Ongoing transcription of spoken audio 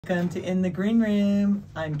Welcome to In the Green Room.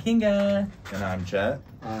 I'm Kinga. And I'm Chet.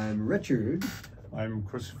 I'm Richard. I'm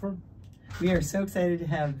Christopher. We are so excited to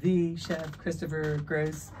have the chef, Christopher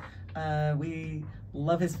Gross. We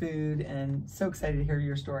love his food and so excited to hear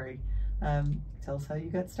your story. Tell us how you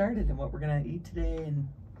got started and what we're going to eat today. And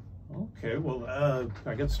Okay, well,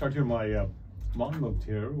 I got started here. My mom moved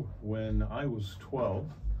here when I was 12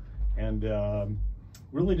 and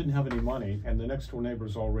really didn't have any money, and the next door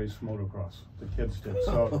neighbors all raced motocross. The kids did.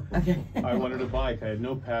 So okay. I wanted a bike. I had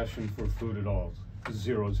no passion for food at all.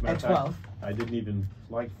 Zero. As a matter At of fact, 12? I didn't even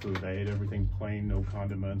like food. I ate everything plain, no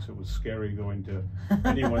condiments. It was scary going to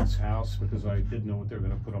anyone's house because I didn't know what they were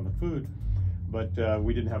going to put on the food. But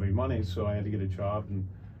we didn't have any money, so I had to get a job. And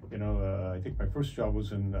you know, I think my first job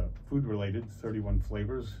was in food related, 31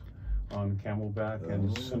 flavors on Camelback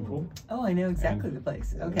and Central. Oh, I know exactly the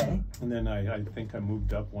place. Okay. And then I think I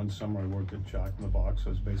moved up one summer. I worked at Jack in the Box. I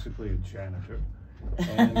was basically a janitor.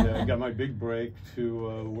 And I got my big break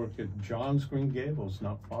to work at John's Green Gables,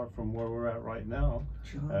 not far from where we're at right now.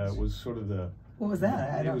 It was sort of the... What was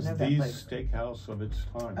that? I don't know that place. It was the steakhouse of its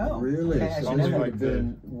time. Oh, Really? okay, I So should this know would that. have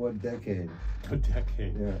been what decade? A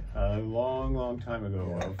decade. Yeah. A long, long time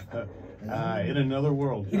ago. In another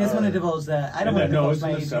world. He doesn't want to divulge that. I don't want to No,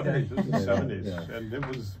 divulge it was my in the age 70s. It either. was the 70s. Yeah. And it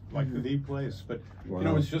was like the place. But, Wow. you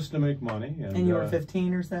know, it's just to make money. And you were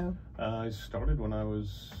 15 or so? I started when I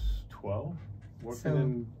was 12,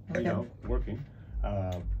 working working.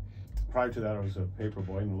 Prior to that, I was a paper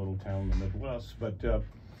boy in a little town in the Midwest. But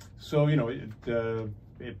so you know,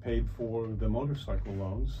 it paid for the motorcycle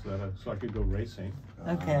loans so I could go racing.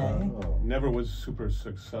 Okay. Oh. Never was super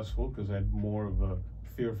successful because I had more of a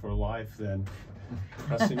fear for life than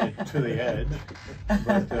pressing it to the edge.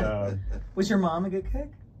 But Was your mom a good cook?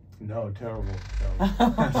 no, terrible.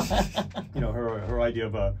 You know, her idea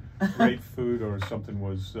of a great food or something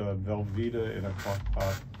was Velveeta in a crock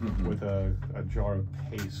pot with a jar of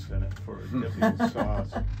paste in it for dipping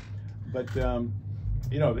sauce. But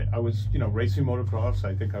you know, I was racing motocross.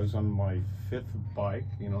 I think I was on my 5th bike.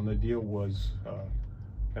 You know, and the deal was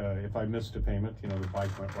if I missed a payment, you know, the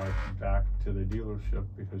bike went right back to the dealership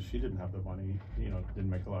because she didn't have the money. You know, didn't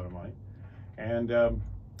make a lot of money, and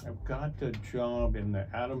I got a job in the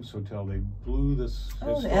Adams Hotel. They blew this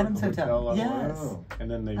Oh, the Adams Hotel. out of Yes. Oh. and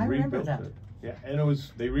then they I remember rebuilt that. it. Yeah, and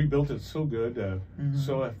they rebuilt it so good,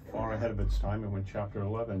 so far ahead of its time. It went Chapter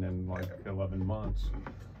 11 in like 11 months.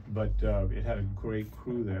 But it had a great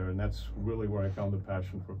crew there, and that's really where I found the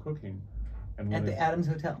passion for cooking. And At the Adams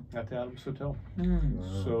Hotel? At the Adams Hotel. Mm.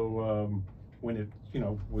 Wow. So when it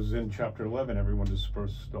was in Chapter 11, everyone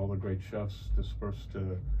dispersed, all the great chefs dispersed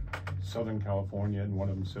to Southern California, and one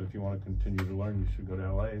of them said, if you want to continue to learn, you should go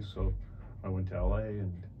to LA. So I went to LA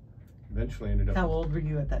and eventually ended up... How old were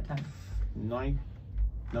you at that time? 19.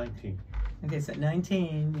 Okay, so at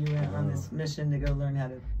 19, you went on this mission to go learn how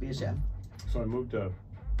to be a chef. So I moved to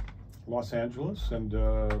Los Angeles and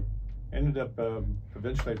ended up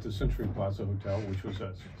eventually at the Century Plaza Hotel, which was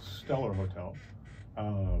a stellar hotel.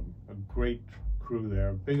 A great crew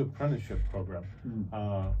there, big apprenticeship program.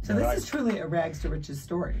 So this is truly a rags to riches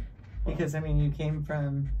story, because I mean, you came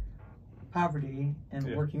from poverty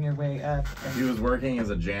and working your way up. And He was working as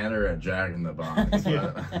a janitor at Jack in the Box. I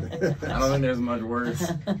don't think there's much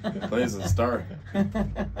worse place to start.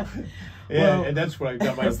 Yeah, and that's where I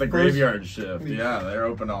got my That's the first graveyard shift. Yeah, they're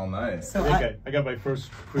open all night. So I got my first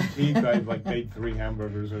critique. I like made 3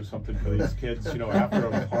 hamburgers or something for these kids, you know, after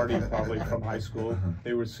a party probably from high school.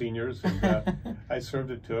 They were seniors, and I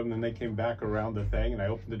served it to them, and they came back around the thing, and I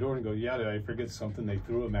opened the door and go, yeah, did I forget something? They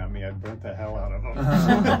threw them at me. I burnt the hell out of them.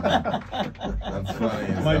 That's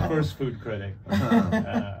funny. My first food critic.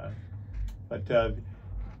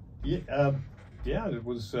 Yeah, it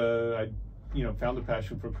was, I found a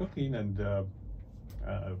passion for cooking, and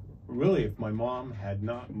really, if my mom had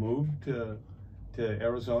not moved to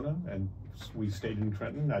Arizona and we stayed in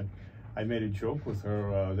Trenton, I made a joke with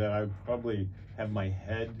her that I probably have my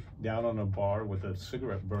head down on a bar with a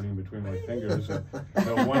cigarette burning between my fingers at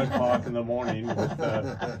 1 o'clock in the morning with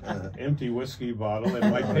an empty whiskey bottle and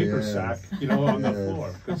my paper sack, on the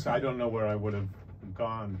floor, because I don't know where I would have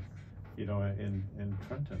gone, in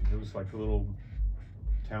Trenton. It was like a little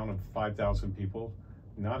town of 5,000 people.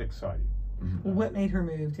 Not exciting. Well, what made her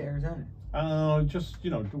move to Arizona? Just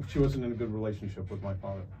she wasn't in a good relationship with my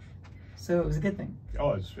father. So it was a good thing.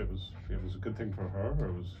 Oh, it was a good thing for her.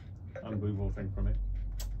 It was an unbelievable thing for me.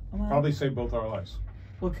 Well, Probably saved both our lives.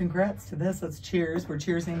 Well, congrats to this. Let's cheers. We're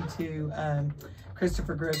cheersing to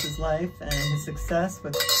Christopher Gross's life and his success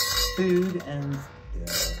with food and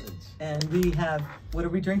And we have, what are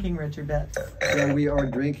we drinking, Richard Betts? So we are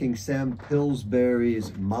drinking Sam Pillsbury's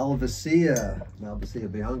Malvasia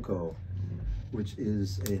Bianco, which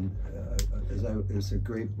is is a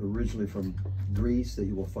grape originally from Greece that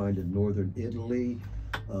you will find in northern Italy.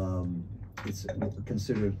 It's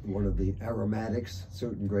considered one of the aromatics.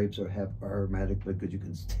 Certain grapes have aromatic, but you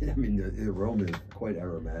can, I mean, the aroma is quite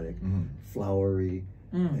aromatic, flowery,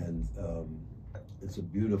 and it's a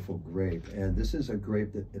beautiful grape. And this is a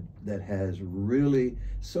grape that has really,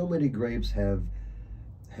 so many grapes have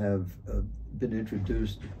been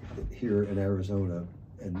introduced here in Arizona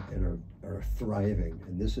and are thriving.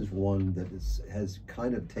 And this is one that has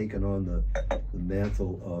kind of taken on the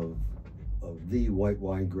mantle of the white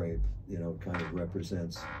wine grape. You know, kind of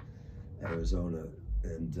represents Arizona,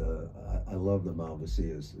 and I love the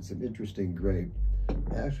Malvasias. It's an interesting grape.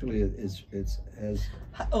 Actually, it's has.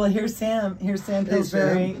 Well, here's Sam. Here's Sam Hey,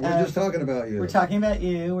 Pillsbury. Sam, we're just talking about you. We're talking about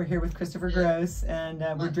you. We're here with Christopher Gross, and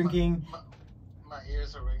we're drinking. My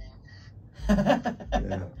ears are ringing.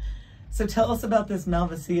 Yeah. So tell us about this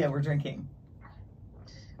Malvasia we're drinking.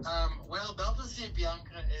 Well, Malvasia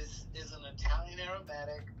Bianca is an Italian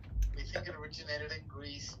aromatic. We think it originated in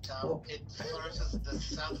Greece. It flourishes in the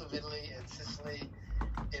south of Italy and Sicily.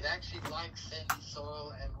 It actually likes sandy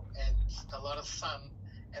soil and a lot of sun,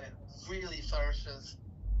 and it really flourishes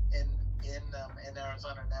in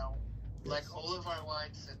Arizona. Now, like all of our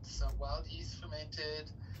whites, it's wild yeast fermented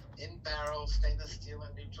in barrel, stainless steel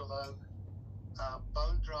and neutral oak,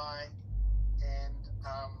 bone dry,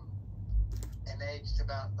 and aged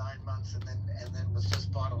about 9 months, and then was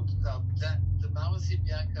just bottled. The Malvasia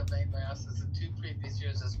Bianca made by us is in 2 previous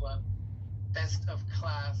years as one best of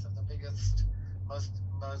class of the biggest, most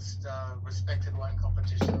respected wine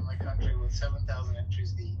competition in the country with 7,000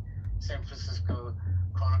 entries, the San Francisco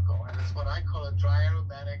Chronicle, and it's what I call a dry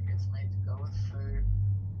aromatic. It's made to go with food.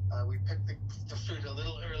 We pick the fruit a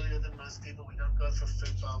little earlier than most people. We don't go for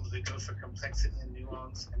fruit bombs. We go for complexity and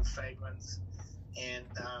nuance and fragrance. And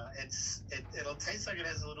it'll taste like it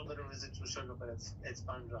has a little bit of residual sugar, but it's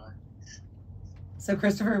bone dry. So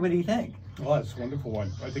Christopher, what do you think? Oh, that's a wonderful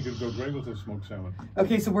one. I think it'd go great with the smoked salmon.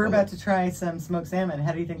 Okay, so we're about to try some smoked salmon.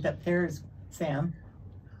 How do you think that pairs, Sam?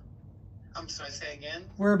 I'm sorry, say again?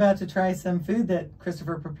 We're about to try some food that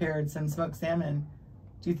Christopher prepared, some smoked salmon.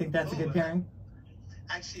 Do you think that's a good pairing?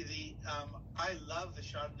 Actually, I love the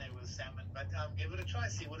Chardonnay with salmon, but give it a try.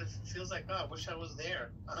 See what it feels like. Oh, I wish I was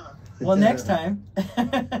there. Well, next time.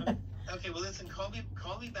 Okay, well, listen, call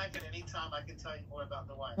me back at any time. I can tell you more about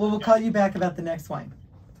the wine. Well, we'll call you back about the next wine.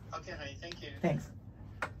 Okay, honey, thank you. Thanks.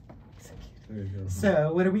 There you go.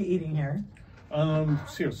 So, what are we eating here?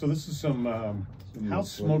 So this is some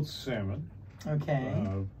house smoked salmon. Okay.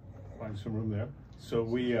 Find some room there. So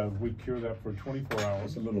we cure that for 24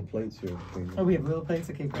 hours. Some little plates here. Oh, we have little plates?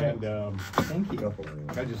 Okay, great. And thank you.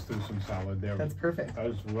 I just threw some salad there. That's perfect. I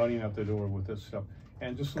was running out the door with this stuff.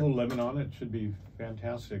 And just a little lemon on it should be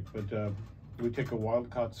fantastic. But we take a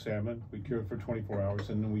wild-caught salmon, we cure it for 24 hours,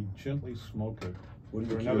 and then we gently smoke it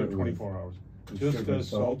for another 24 hours. Just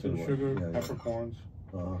salt and sugar, peppercorns,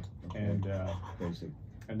 and basic.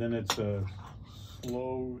 And then it's a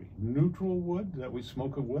slow neutral wood that we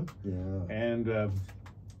smoke it with. Yeah. And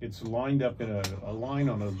it's lined up in a line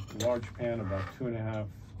on a large pan about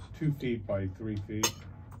 2 feet by 3 feet.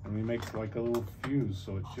 And we make like a little fuse,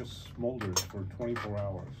 so it just smolders for 24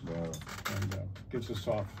 hours. Wow. And gives a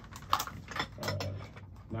soft,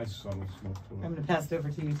 nice subtle smoke to it. I'm going to pass it over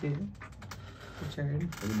to you too, Richard.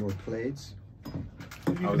 Any more plates?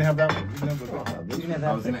 You can have that one. You can have the You can have I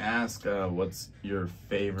that was one. going to ask, what's your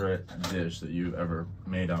favorite dish that you've ever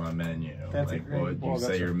made on a menu? That's a like, great- what would you Well, say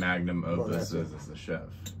that's your magnum opus that's is as a chef?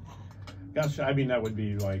 Gosh, I mean, that would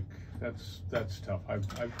be like, that's tough. I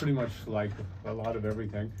pretty much like a lot of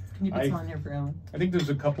everything. Can you put some on here for Ellen? I think there's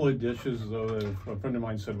a couple of dishes though that a friend of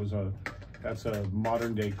mine said that's a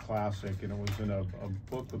modern day classic, and it was in a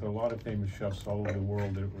book with a lot of famous chefs all over the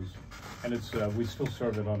world. We still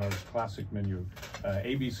serve it on our classic menu,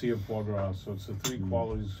 ABC of foie gras. So it's the 3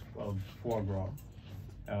 qualities of foie gras,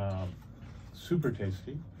 super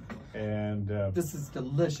tasty, and This is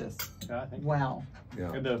delicious. I think. Wow.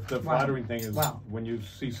 Yeah. And the flattering thing is when you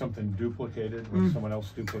see something duplicated, when someone else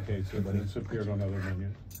duplicates it, and it's appeared on other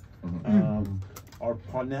menus. Our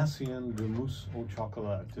Parnassian de Mousse au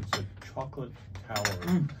Chocolat. It's a chocolate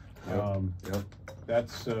tower.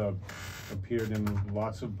 That's appeared in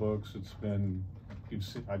lots of books. It's been,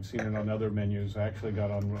 I've seen it on other menus. I actually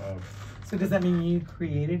got on. So does that mean you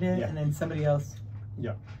created it Yeah. and then somebody else?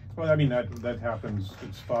 Yeah. Well, I mean that happens.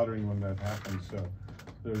 It's flattering when that happens.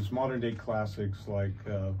 There's modern day classics like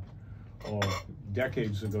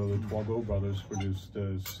decades ago, the Poirot brothers produced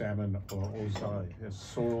salmon ozai,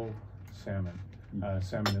 sorrel salmon,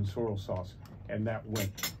 salmon and sorrel sauce, and that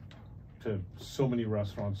went to so many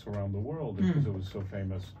restaurants around the world because it was so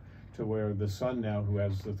famous. To where the son now, who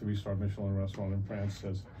has the 3-star Michelin restaurant in France,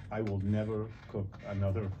 says, "I will never cook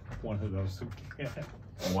another one of those again."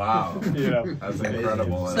 Wow. You know, That's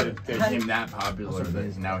incredible. So, It became that popular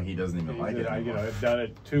that now he doesn't even like it anymore. I've done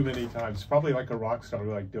it too many times. Probably like a rock star.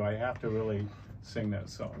 Like, do I have to really sing that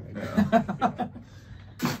song? Yeah.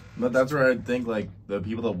 But that's where I think, like, the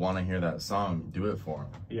people that want to hear that song, do it for them.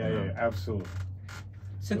 Yeah, absolutely.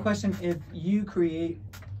 So question, if you create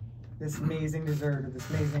this amazing dessert or this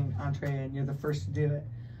amazing entree and you're the first to do it,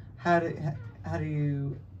 how do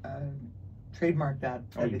you trademark that?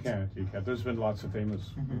 Oh, you can't. There's been lots of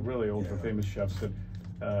famous, really ultra famous chefs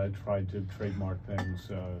that tried to trademark things.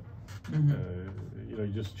 You know, you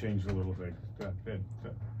just change a little bit.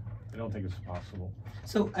 I don't think it's possible.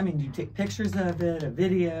 So, I mean, do you take pictures of it, a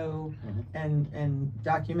video, and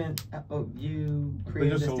document, oh, you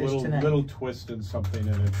created just this a dish tonight? little twist in something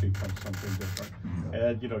and it becomes something different.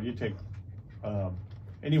 And, you know, you take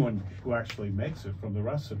anyone who actually makes it from the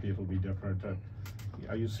recipe, it'll be different.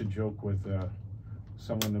 I used to joke with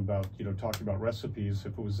someone about, you know, talking about recipes.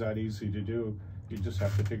 If it was that easy to do, you just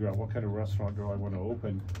have to figure out what kind of restaurant do I want to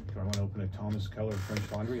open. Do I want to open a Thomas Keller French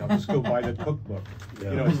Laundry? I'll just go buy the cookbook. You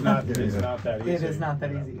know, it's not that easy. It is not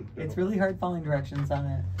that easy. It's really hard following directions on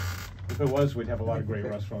it. If it was, we'd have a lot of great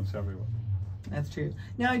restaurants everywhere. That's true.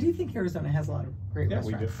 Now, I do think Arizona has a lot of great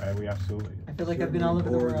restaurants. Yeah, we do. We absolutely do. I feel like I've been all over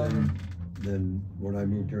the world. Than when I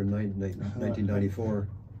moved here in 1994.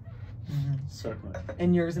 Certainly.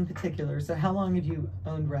 And yours in particular. So how long have you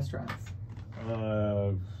owned restaurants?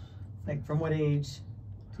 Like from what age?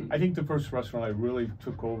 I think the first restaurant I really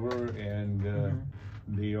took over, and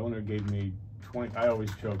the owner gave me 20. I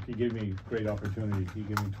always joke. He gave me great opportunity. He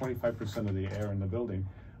gave me 25% of the air in the building.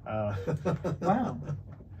 Wow.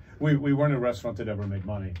 We weren't a restaurant that ever made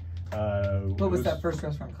money. What was that first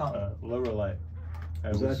restaurant called? Le Relais.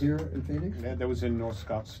 Was that here in Phoenix? That was in North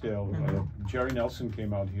Scottsdale. Jerry Nelson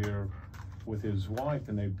came out here with his wife,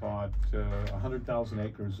 and they bought 100,000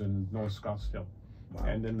 acres in North Scottsdale. Wow.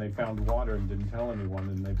 And then they found water and didn't tell anyone,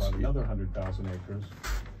 and they bought another 100,000 acres.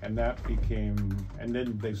 And that became, and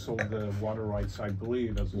then they sold the water rights, I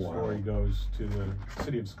believe, as the story goes, to the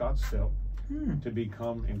city of Scottsdale to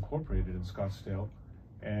become incorporated in Scottsdale.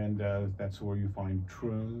 And that's where you find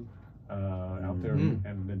Troon out there, and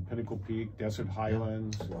then Pinnacle Peak, Desert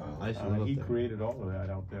Highlands. Wow. He created all of that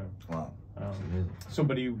out there. Wow. So,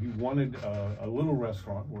 but he wanted a little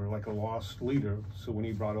restaurant. We're like a lost leader. So when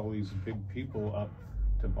he brought all these big people up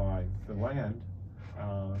to buy the land,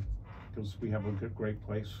 because we have a great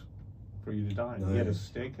place for you to dine. Nice. He had a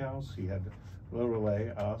steakhouse. He had Le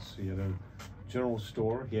Relais, us. He had a general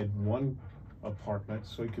store. He had one apartment,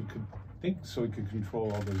 so he could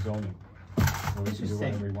control all the zoning. So we could do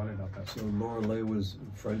whatever he wanted out there. So Laura Lee was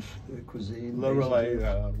French cuisine? Le Relais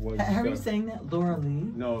was... How are you saying that? Laura Lee?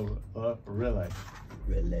 No, Le Relais.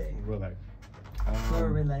 Relais. Relais. Laura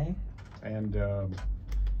Relais? And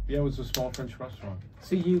yeah, it was a small French restaurant.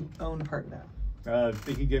 So you own part of that?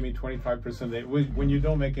 He gave me 25% of it. When you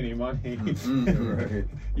don't make any money, right.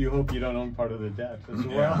 You hope you don't own part of the debt as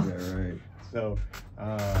well. Yeah, right. So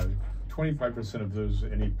 25% of those,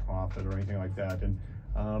 any profit or anything like that. And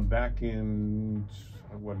back in,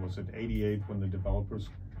 what was it, 88, when the developers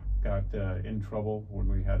got in trouble, when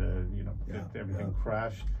we had everything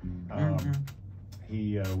crashed,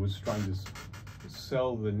 he was trying to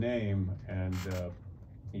sell the name, and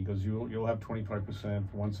he goes, you'll have 25%.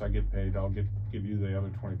 Once I get paid, I'll give you the other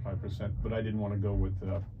 25%. But I didn't want to go with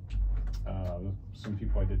some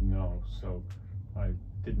people I didn't know, so I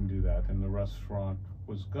didn't do that. And the restaurant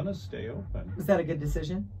was gonna stay open. Was that a good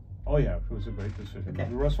decision? Oh yeah, it was a great decision. Okay.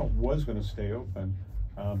 The restaurant was gonna stay open,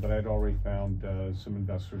 but I'd already found some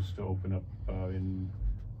investors to open up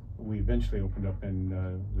we eventually opened up in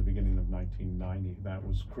the beginning of 1990. That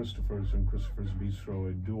was Christopher's and Christopher's Bistro,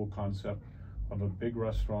 a dual concept of a big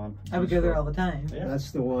restaurant. I would go there all the time. Yeah.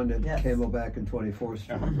 That's the one at Camelback and 24th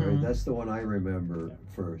Street, right? That's the one I remember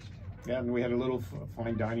first. Yeah, and we had a little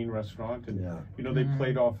fine dining restaurant, and you know, they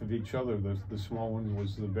played off of each other. The small one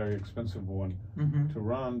was the very expensive one to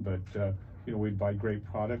run, but you know, we'd buy great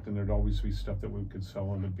product, and there'd always be stuff that we could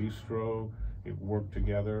sell in the bistro. It worked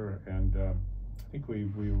together, and I think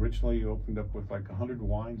we originally opened up with like 100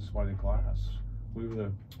 wines by the glass. We were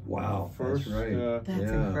the first. That's right.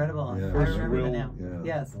 That's incredible. Yeah. I remember that now.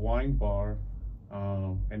 Yes. Wine bar,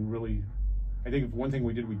 and really, I think one thing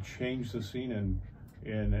we did, we changed the scene, and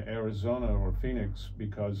in Arizona or Phoenix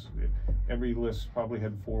because every list probably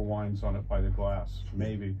had 4 wines on it by the glass,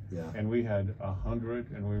 maybe. Yeah. And we had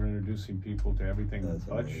 100, and we were introducing people to everything That's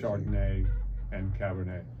but amazing. Chardonnay and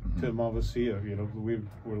Cabernet. To Malvasia, you know, we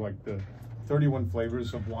were like the 31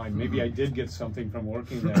 flavors of wine. Maybe I did get something from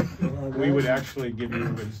working there. We would actually give you,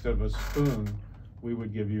 instead of a spoon, we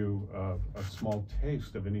would give you a small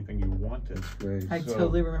taste of anything you wanted. Great. I So-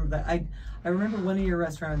 totally remember that. I remember one of your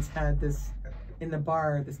restaurants had this, in the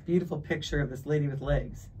bar, this beautiful picture of this lady with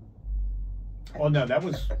legs. Oh no, that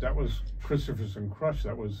was Christopher's and Crush.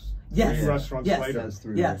 That was Yes. 3 restaurants Yes. later. That's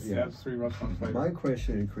through. Yes. Yeah. That's 3 restaurants later. My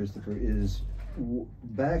question, Christopher, is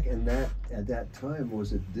back in at that time,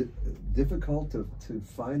 was it difficult to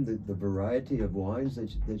find the variety of wines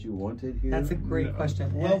that you wanted here? That's a great No.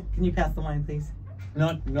 question. Well- Can you pass the wine, please?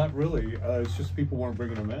 Not really. It's just people weren't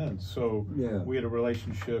bringing them in. So Yeah. we had a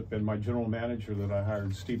relationship, and my general manager that I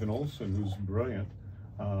hired, Stephen Olson, who's brilliant,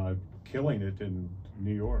 killing it in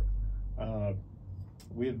New York.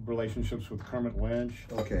 We had relationships with Kermit Lynch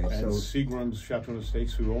Okay, and so Seagram's Chateau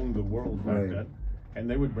Estates, who owned the world back Right. then, and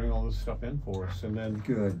they would bring all this stuff in for us. And then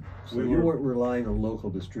good. So We you were- weren't relying on local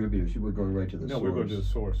distributors. You were going right to the no, source. we go to the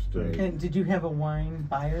source. Right. And did you have a wine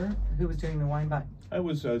buyer? Who was doing the wine buy? I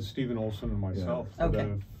was Stephen Olson and myself for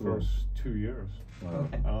Okay. the first 2 years. Wow.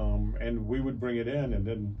 Okay. And we would bring it in, and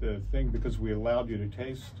then the thing, because we allowed you to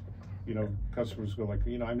taste, you know, customers go like,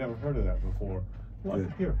 you know, I've never heard of that before. Well,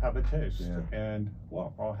 Good. here, have a taste. Yeah. And,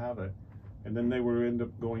 well, I'll have it. And then they would end up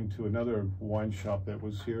going to another wine shop that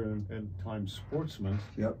was here in Times Sportsman's,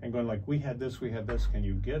 Yep. and going like, we had this, can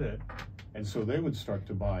you get it? And so they would start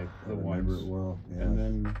to buy I the remember wines. it well. Yeah. And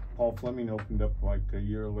then Paul Fleming opened up like a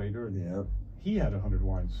year later, and Yeah. he had 100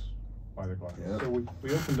 wines by the glass. Yeah. So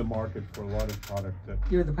we opened the market for a lot of product that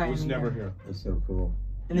You're the pioneer. was never here. That's so cool.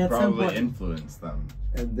 And You at some probably point, influenced them.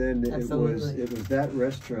 And then Absolutely. it was that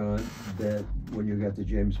restaurant that when you got the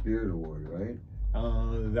James Beard Award, right?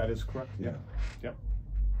 That is correct. Yeah. Yep.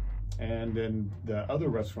 And then the other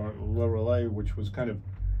restaurant, Le Relais, which was kind of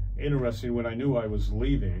interesting when I knew I was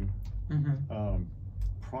leaving. Mhm.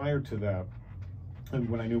 Prior to that, and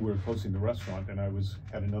when I knew we were closing the restaurant, and I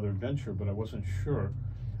had another venture, but I wasn't sure.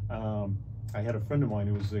 I had a friend of mine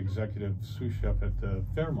who was the executive sous chef at the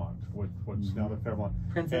Fairmont, what's now the Fairmont.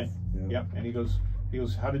 Princess. And, Yeah. yep. And he goes,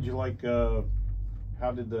 how did you like?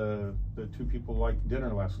 How did the 2 people like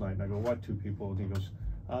dinner last night? And I go, what 2 people? And he goes,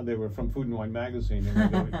 they were from Food and Wine Magazine. And I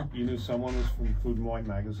go, you knew someone was from Food and Wine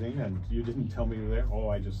Magazine, and you didn't tell me you were there? Oh,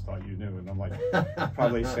 I just thought you knew. And I'm like,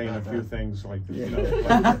 probably saying a few things like, you know,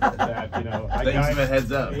 like that, you know. Thanks for the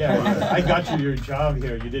heads up. Yeah, I got you your job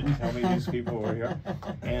here. You didn't tell me these people were here.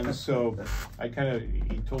 And so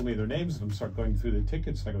he told me their names, and I'm start going through the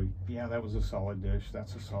tickets. And I go, yeah, that was a solid dish.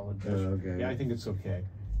 That's a solid dish. Okay. Yeah, I think it's okay.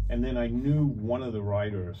 And then I knew one of the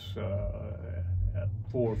writers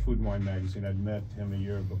for Food and Wine Magazine. I'd met him a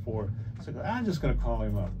year before. So I'm just going to call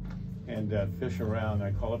him up and fish around.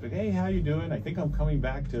 I call up and, hey, how you doing? I think I'm coming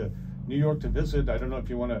back to New York to visit. I don't know if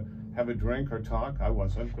you want to have a drink or talk. I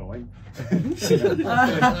wasn't going.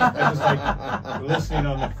 I was like listening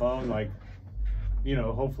on the phone, like, you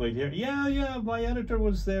know, hopefully here. Yeah, my editor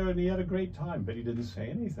was there and he had a great time, but he didn't say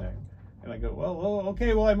anything. And I go, well,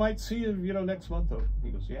 okay, well, I might see you, you know, next month though.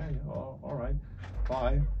 He goes, yeah, all right,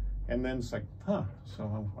 bye. And then it's like,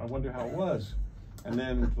 so I wonder how it was. And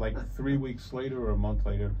then like 3 weeks later or a month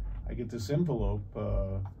later, I get this envelope,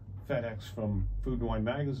 FedEx from Food and Wine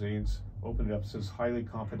Magazines, open it up, says highly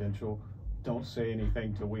confidential. Don't say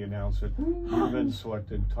anything till we announce it. You've been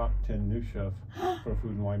selected top 10 new chef for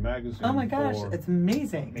Food and Wine Magazine. Oh my gosh, for it's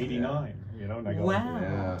amazing. 89, you know, and I go, Wow.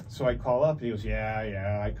 Yeah. So I call up and he goes,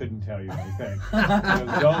 yeah, I couldn't tell you anything. He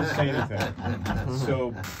goes, don't say anything.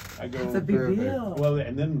 So I go, It's a big Perfect. deal. well,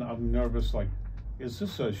 and then I'm nervous, like, is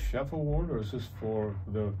this a chef award or is this for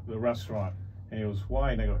the restaurant? And he goes,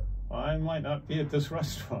 why? And I go, I might not be at this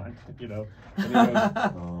restaurant, you know. And he goes,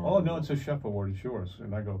 oh, no, it's a chef award, it's yours.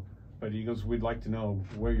 And I go, but he goes, we'd like to know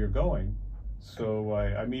where you're going. So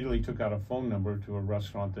I immediately took out a phone number to a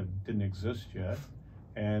restaurant that didn't exist yet,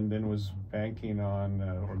 and then was banking on,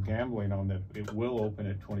 or gambling on that it will open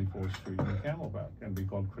at 24th Street in Camelback and be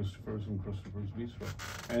called Christopher's and Christopher's Bistro.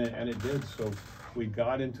 And it did, so we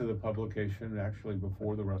got into the publication actually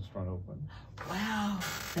before the restaurant opened. Wow,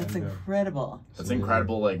 that's And, incredible. It's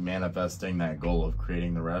incredible, like manifesting that goal of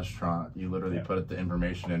creating the restaurant. You literally Yeah. put the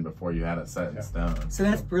information in before you had it set in Yeah. stone. So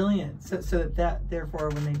that's brilliant. So that therefore,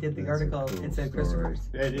 when they did the That's a article, cool it said story. Christopher's.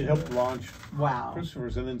 It helped launch Wow.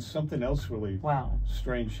 Christopher's, and then something else really Wow.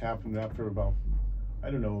 strange happened after about,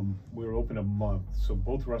 I don't know, we were open a month, so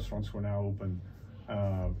both restaurants were now open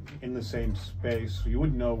in the same space. You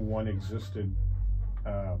wouldn't know one existed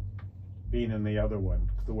being in the other one.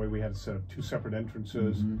 The way we had set up 2 separate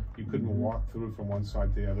entrances, you couldn't walk through from one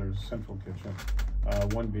side to the other central kitchen,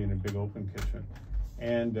 one being a big open kitchen.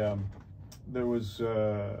 And there was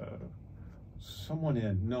someone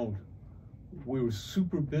in, no, we were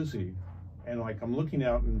super busy. And like, I'm looking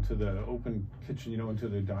out into the open kitchen, you know, into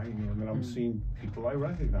the dining room, and I'm seeing people I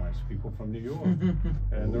recognize, people from New York.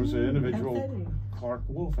 And there was an individual, Clark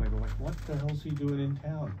Wolf, and I go like, what the hell's he doing in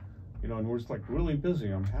town? You know, and we're just like really busy,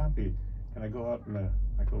 I'm happy. And I go out and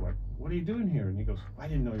I go like, what are you doing here? And he goes, I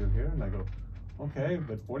didn't know you're here. And I go, okay,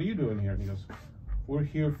 but what are you doing here? And he goes, we're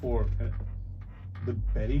here for the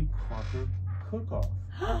Betty Crocker cook-off.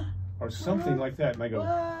 Or something like that. And I go,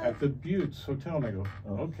 at the Buttes Hotel. And I go,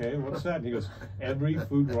 okay, what's that? And he goes, every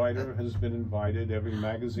food writer has been invited, every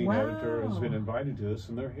magazine editor has been invited to this,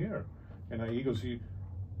 and they're here. And he goes,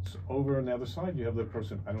 over on the other side, you have the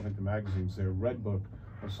person, I don't think the magazine's there, Red Book,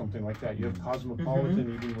 or something like that. You have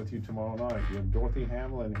Cosmopolitan eating with you tomorrow night. You have Dorothy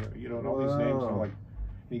Hamlin here, you know, and all these names. And I'm like,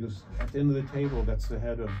 and he goes, at the end of the table, that's the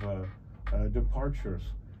head of Departures.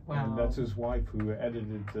 And that's his wife who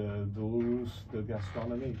edited the Lou's, the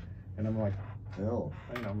Gastronomie. And I'm like, hell.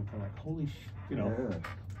 You know, I'm like, holy shit, you know.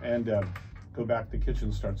 And go back to the kitchen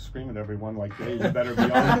and start screaming at everyone like, hey, you better be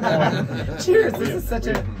on point. Cheers!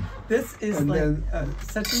 This is like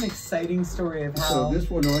such an exciting story of how. So this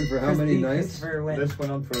went on for how many nights? This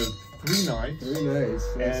went on for 3 nights. 3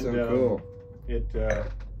 nights. That's so cool.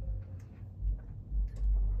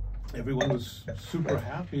 Everyone was super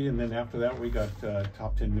happy, and then after that we got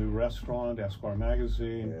top 10 new restaurant, Esquire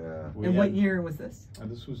magazine. And what year was this?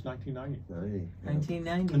 This was 1990.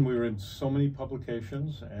 1990. And we were in so many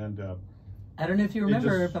publications, and I don't know if you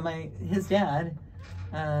remember, but his dad,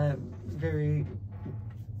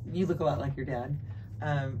 you look a lot like your dad.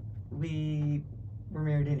 We were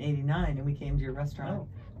married in '89, and we came to your restaurant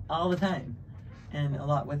all the time. And a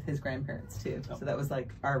lot with his grandparents too. So that was like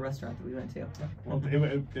our restaurant that we went to. Well,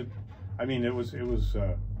 I mean, it was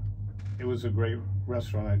a great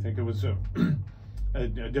restaurant. I think it was a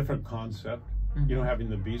different concept. You know, having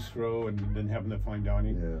the bistro and then having the fine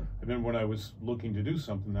dining. And then when I was looking to do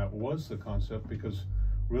something, that was the concept, because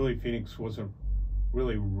really Phoenix wasn't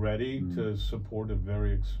really ready to support a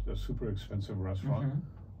super expensive restaurant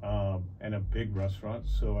and a big restaurant.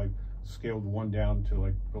 So I scaled one down to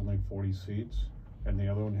like only 40 seats. And the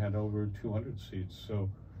other one had over 200 seats, so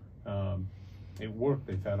it worked.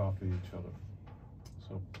 They fed off of each other.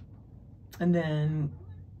 So, and then,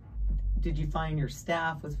 did you find your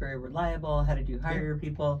staff was very reliable? How did you hire your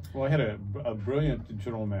people? Well, I had a brilliant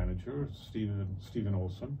general manager, Stephen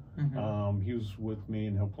Olson. He was with me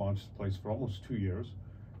and helped launch the place for almost 2 years.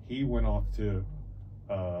 He went off to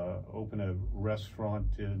open a restaurant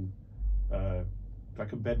in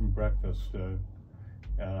like a bed and breakfast.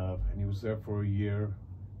 And he was there for a year,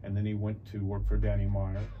 and then he went to work for Danny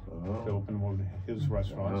Meyer to open one of his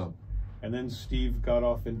restaurants. And then Steve got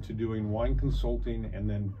off into doing wine consulting, and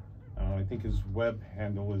then I think his web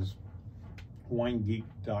handle is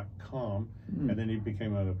winegeek.com, and then he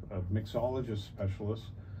became a mixologist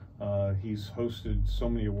specialist. He's hosted so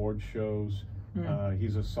many award shows.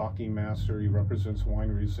 He's a sake master. He represents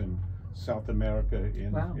wineries in South America,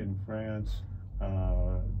 in France,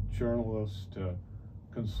 journalist,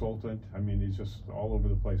 consultant. I mean, he's just all over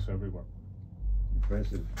the place, everywhere.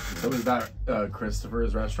 Impressive. So is that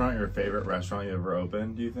Christopher's restaurant your favorite restaurant you ever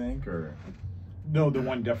opened, do you think, or? No, the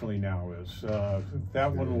one definitely now is.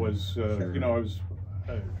 That one was, you know, I was,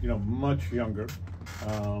 you know, much younger.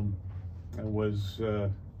 I was,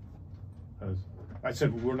 I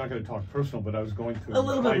said we're not going to talk personal, but I was going through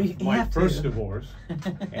my first divorce.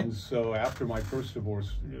 And so after my first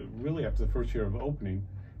divorce, really after the first year of opening,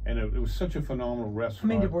 and it was such a phenomenal restaurant. How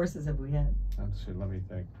many divorces have we had? Let's see, let me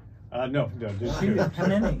think. No, just 2. How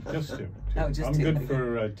many? Just 2. Oh, just I'm 2. good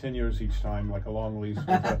for 10 years each time, like a long lease with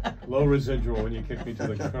a low residual when you kick me to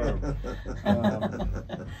the curb.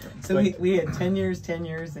 So we had 10 years,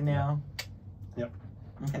 and now. Yep.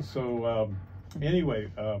 Okay. So anyway,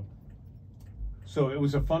 so it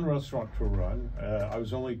was a fun restaurant to run. I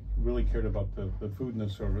was only really cared about the food and the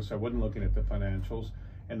service. I wasn't looking at the financials.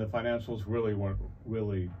 And the financials really weren't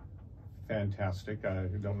really fantastic. I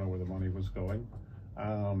don't know where the money was going.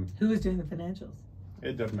 Who was doing the financials?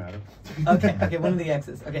 It doesn't matter. Okay, one of the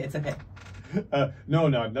exes. Okay, it's okay. No,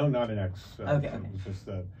 not an ex. Okay. It was just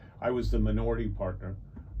I was the minority partner.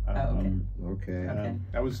 Okay.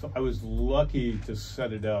 I was lucky to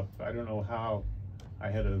set it up. I don't know how. I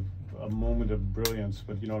had a moment of brilliance,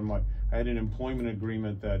 but you know, I had an employment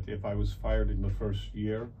agreement that if I was fired in the first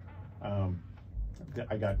year,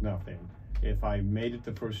 I got nothing. If I made it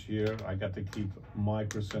the first year, I got to keep my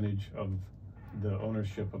percentage of the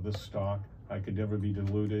ownership of the stock. I could never be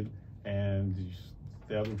diluted, and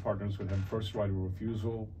the other partners would have first right of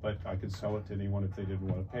refusal, but I could sell it to anyone if they didn't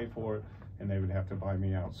want to pay for it, and they would have to buy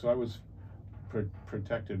me out. So I was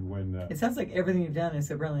protected when... It sounds like everything you've done is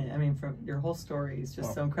so brilliant. I mean, from your whole story is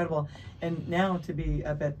just so incredible. And now to be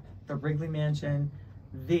up at the Wrigley Mansion,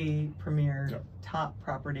 the premier top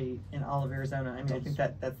property in all of Arizona. I mean, I think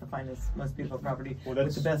that's the finest, most beautiful property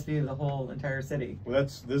with the best view of the whole entire city. Well,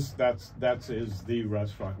 that is the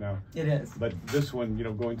restaurant now. It is. But this one, you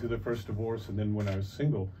know, going through the first divorce, and then when I was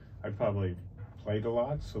single, I probably played a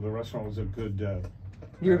lot. So the restaurant was a good.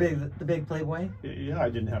 You were the big playboy. Yeah, I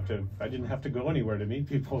didn't have to go anywhere to meet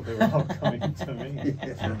people. They were all coming to me,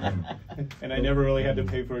 and I never really had to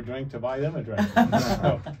pay for a drink to buy them a drink.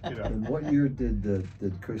 So, you know. And what year did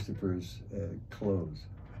Christopher's close?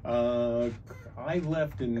 I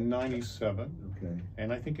left in '97. Okay.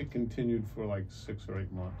 And I think it continued for like 6 or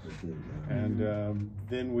 8 months. It did, yeah. And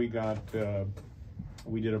then we got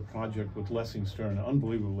we did a project with Lessing Stern,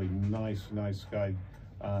 unbelievably nice guy.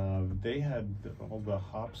 They had all the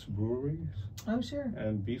hops breweries. Oh, sure.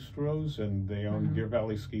 And bistros, and they owned Deer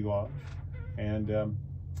Valley Ski Lodge. And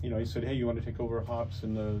you know, he said, "Hey, you want to take over hops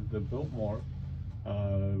in the Biltmore?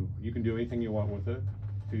 You can do anything you want with it,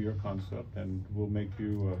 do your concept, and we'll make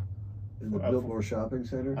you." In the Biltmore Shopping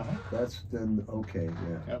Center. That's then okay.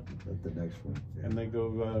 Yeah. Yep. The next one. Yeah. And they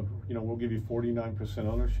go, you know, we'll give you 49%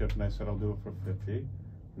 ownership, and I said I'll do it for 50,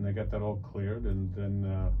 and they got that all cleared, and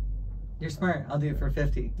then. You're smart. I'll do it for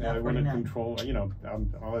 50. Yeah, I went in control. You know,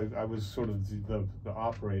 I was sort of the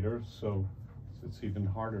operator, so it's even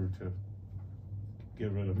harder to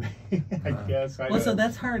get rid of me. I guess. So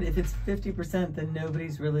that's hard. If it's 50%, then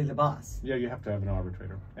nobody's really the boss. Yeah, you have to have an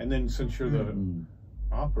arbitrator, and then since you're the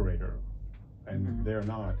operator, and they're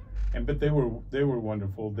not, but they were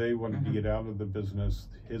wonderful. They wanted to get out of the business.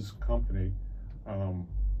 His company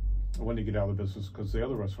wanted to get out of the business because the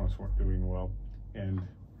other restaurants weren't doing well, and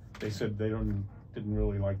they said they didn't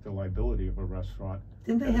really like the liability of a restaurant.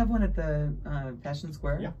 Didn't they have one at the Passion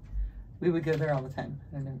Square? Yeah. We would go there all the time.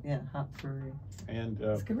 I know, yeah, Hot Brewery. And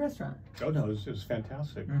it's a good restaurant. Oh no, it was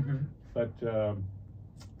fantastic. But the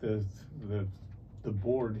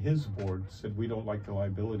board, his board, said we don't like the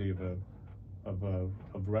liability of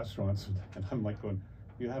restaurants, and I'm like going,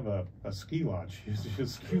 you have a ski lodge, you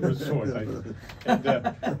ski resort.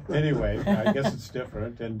 Anyway, I guess it's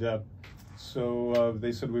different. And so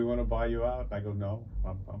they said, we want to buy you out. I go, no,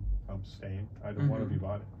 I'm staying. I don't want to be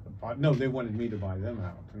bought. No, they wanted me to buy them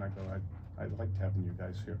out, and I go, I liked having you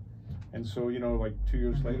guys here. And so, you know, like 2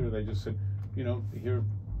 years later, they just said, you know, here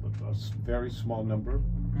a very small number,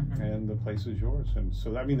 and the place is yours. And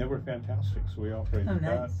so, I mean, they were fantastic. So we operated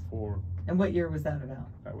that for. And what year was that about?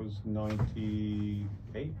 That was 98.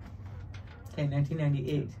 Okay,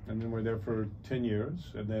 1998. And then we're there for 10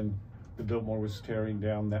 years, and then the Biltmore was tearing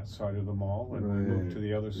down that side of the mall, and we moved to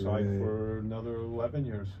the other side for another 11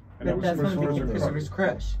 years. And that was Christopher's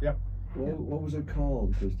Crush. Yep. What was it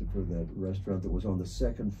called, Christopher, that restaurant that was on the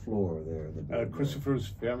second floor there? Christopher's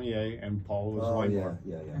Fermier, and Paul was wine bar.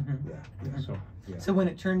 Yeah. So when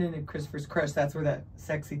it turned into Christopher's Crush, that's where that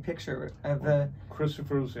sexy picture of the...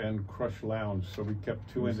 Christopher's and Crush Lounge, so we kept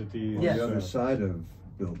two entities. On the other side of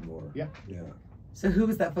Biltmore. Yeah. So who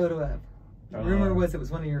was that photo of? The rumor was it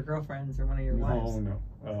was one of your girlfriends or one of your wives. No.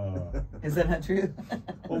 Is that not true?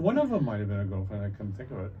 Well, one of them might have been a girlfriend. I couldn't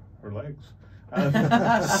think of it. Her legs.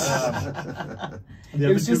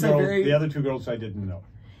 The other two girls I didn't know.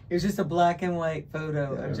 It was just a black and white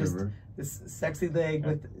photo of just this sexy leg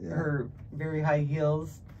with her very high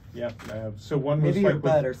heels. Yeah. So one was maybe your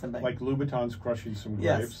butt or something. Like Louboutins crushing some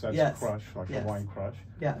grapes. That's crush, like a wine crush.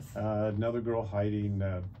 Yes. Another girl hiding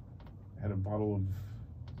had a bottle of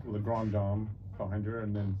Le Grand Dame behind her,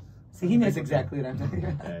 and then. See, he knows exactly what I'm talking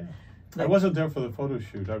about. I wasn't there for the photo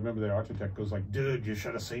shoot. I remember the architect goes like, "Dude, you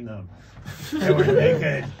should have seen them. They were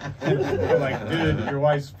naked." I'm like, "Dude, your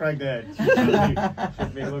wife's pregnant. She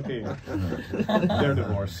should be looking." They're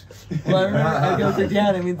divorced. Well, I remember I'd go with your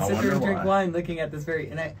dad. I mean, sit there and drink wine, looking at this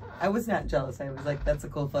and I was not jealous. I was like, "That's a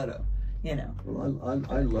cool photo," you know. Well,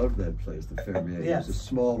 I love that place, the Fermier. It was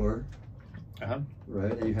smaller,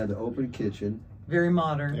 right? And you had the open kitchen. Very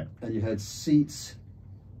modern. And you had seats.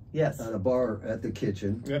 Yes. And a bar at the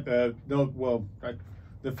kitchen. The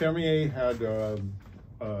Fermier had a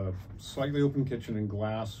slightly open kitchen and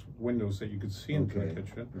glass windows that you could see into the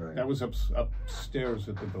kitchen. Right. That was upstairs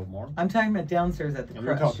at the Biltmore. I'm talking about downstairs at the Crush.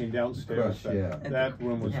 You're talking downstairs. That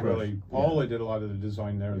room was really, Paula did a lot of the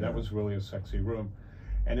design there. That was really a sexy room.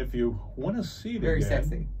 And if you want to see it very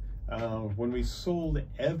sexy. When we sold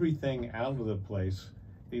everything out of the place,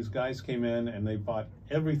 these guys came in and they bought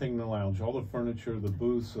everything in the lounge, all the furniture, the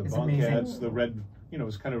booths, the It's banquettes, amazing. the red, you know, it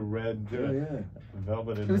was kind of red Oh, yeah.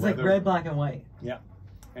 velvet and It was like leather. red, black, and white. Yeah,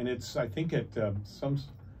 and it's, I think at some,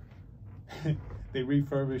 they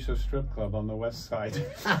refurbished a strip club on the west side.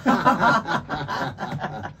 Found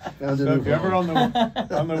a So new if you're ever home.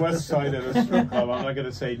 on the west side at a strip club, I'm not going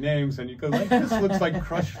to say names, and you go, like, this looks like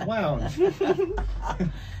Crush Lounge.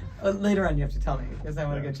 Later on, you have to tell me because I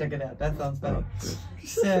want to go check it out. That sounds funny.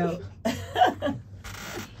 So,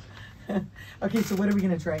 okay, so what are we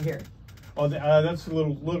going to try here? Oh, that's a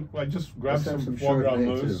little. I just grabbed Let's have some some foie gras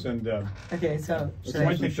Chardonnay, mousse too. and Okay, so Let's should I have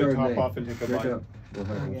I might some take the top Chardonnay. off and take a Drink bite. up. We'll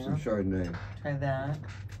have There you some Chardonnay. try that?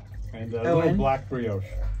 And a Oh, little and? black brioche.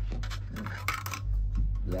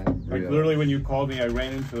 Black Like brioche. literally, when you called me, I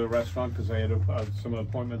ran into the restaurant because I had some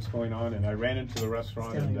appointments going on, and I ran into the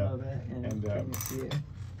restaurant Stand and a little bit and bring it to you.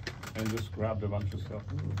 and just grabbed a bunch of stuff.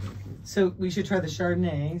 So we should try the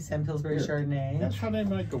Chardonnay, Sam Pillsbury Yeah. Chardonnay. That Chardonnay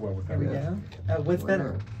might go well with There that. we go. What's Why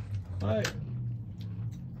better? not?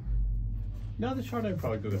 No, the Chardonnay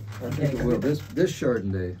probably good. I think it will. This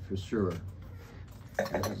Chardonnay for sure.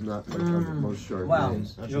 This is not like most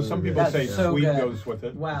Chardonnays. You know, some people That's say so sweet good. goes with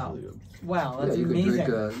it. Wow. Wow, Yeah, that's you amazing.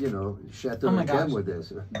 could drink, Chateau Oh my Gem gosh. with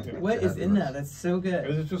this. What is in that? That's so good.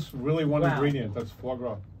 It's just really one Wow. ingredient. That's foie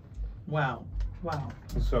gras. Wow. Wow.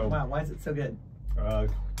 So Wow. Why is it so good?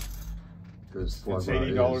 Because foie it's gras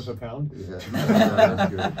 $80 is- a pound. Yeah, that's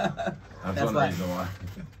good. That's That's one why. reason why.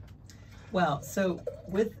 Well, so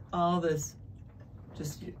with all this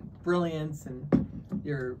just brilliance and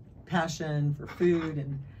your passion for food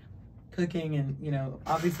and cooking and, you know,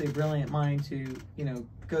 obviously a brilliant mind to, you know,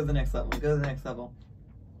 go to the next level,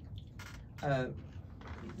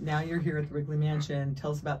 now you're here at the Wrigley Mansion.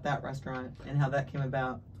 Tell us about that restaurant and how that came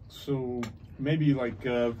about. So maybe like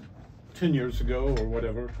 10 years ago or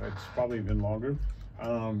whatever, it's probably been longer.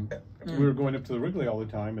 We were going up to the Wrigley all the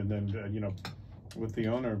time, and then with the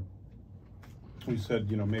owner, we said,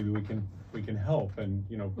 maybe we can help, and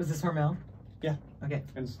Was this Hormel? Yeah. Okay.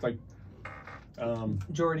 and it's like,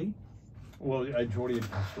 Jordy? well, Jordy had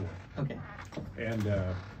passed away, Okay. and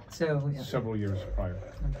So, yeah. several years prior,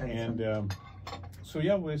 Okay, and so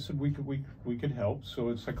yeah, we said we could help. So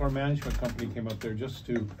it's like our management company came up there just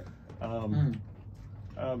to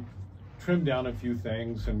trim down a few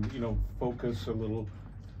things and focus a little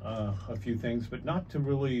a few things, but not to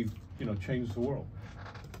really change the world.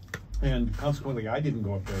 And consequently, I didn't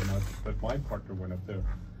go up there much, but my partner went up there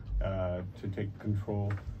to take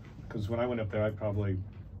control. Because when I went up there, I probably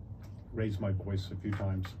raised my voice a few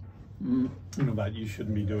times, about you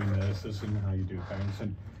shouldn't be doing this. This isn't how you do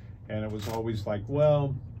things, and it was always like,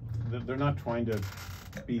 well, they're not trying to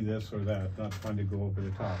be this or that, not trying to go over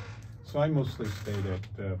the top. So I mostly stayed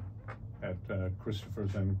at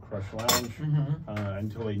Christopher's and Crush Lounge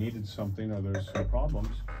until they needed something or there's some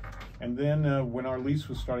problems. And then when our lease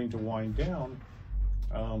was starting to wind down,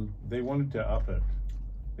 they wanted to up it.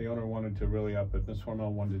 The owner wanted to really up it. Miss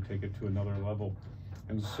Hormel wanted to take it to another level.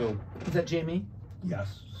 And so, Is that Jamie?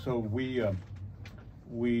 yes, so we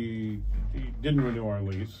didn't renew our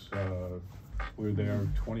lease. We were there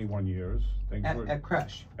 21 years. Things were At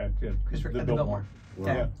Crush. at the Biltmore.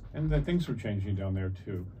 Okay. Yeah, and the things were changing down there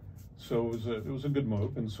too. So it was a good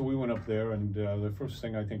move, and so we went up there, and the first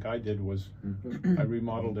thing I think I did was I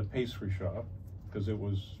remodeled a pastry shop because it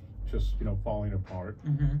was just falling apart,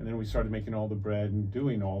 and then we started making all the bread and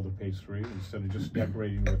doing all the pastry instead of just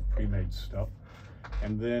decorating with pre-made stuff.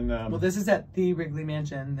 And then Well, this is at the Wrigley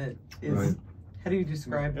Mansion that is, Right. how do you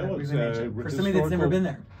describe that it's Wrigley Mansion? For somebody that's never been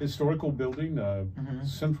there. Historical building,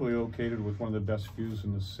 centrally located with one of the best views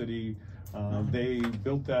in the city. They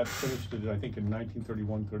built that, finished it, I think, in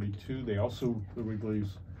 1931-32. They also, the Wrigleys,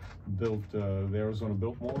 built the Arizona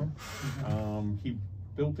Biltmore. He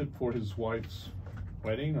built it for his wife's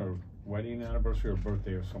wedding anniversary or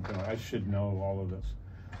birthday or something. I should know all of this.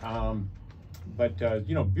 But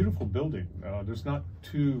beautiful building. There's not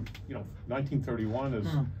too, 1931 is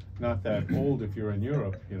not that old if you're in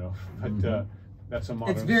Europe, but that's a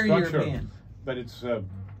modern It's very structure. European. But it's,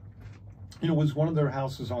 it was one of their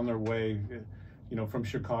houses on their way, from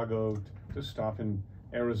Chicago to stop in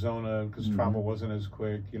Arizona because travel wasn't as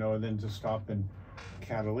quick, and then to stop in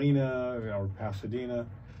Catalina or Pasadena.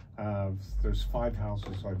 There's 5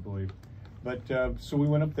 houses, I believe. But so we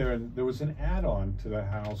went up there, and there was an add-on to the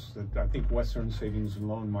house that I think Western Savings and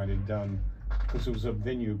Loan might have done because it was a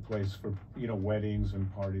venue place for weddings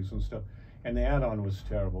and parties and stuff. And the add-on was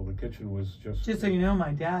terrible. The kitchen was Just so you know,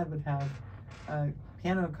 my dad would have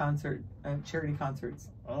piano concert, charity concerts,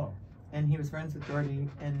 oh. and he was friends with Jordy,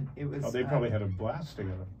 and it was. Oh, they probably had a blast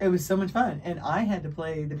together. It was so much fun, and I had to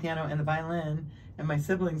play the piano and the violin, and my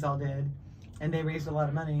siblings all did, and they raised a lot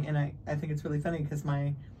of money. And I think it's really funny because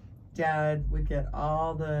my dad would get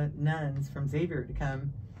all the nuns from Xavier to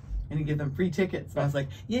come, and he'd give them free tickets. And I was like,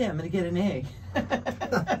 yeah, I'm going to get an A.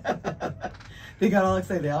 They got all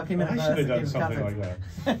excited. They all came in a bus. I should have done something like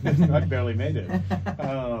that. I barely made it.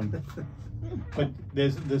 But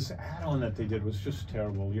this add-on that they did was just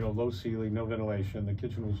terrible. You know, low ceiling, no ventilation. The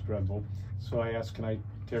kitchen was dreadful. So I asked, can I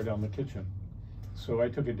tear down the kitchen? So I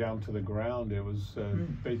took it down to the ground. It was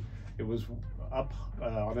up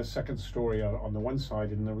on a second story on the one side,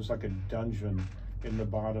 and there was like a dungeon in the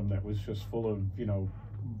bottom that was just full of, you know,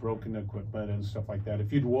 broken equipment and stuff like that.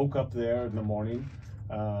 If you'd woke up there in the morning,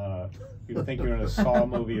 you'd think you're in a Saw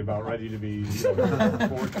movie about ready to be, you know,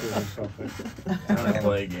 tortured or something. Kind of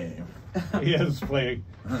play a game. Yes, play.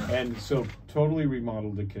 And so totally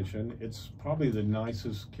remodeled the kitchen. It's probably the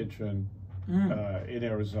nicest kitchen in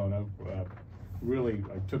Arizona. Really,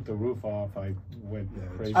 I took the roof off. I went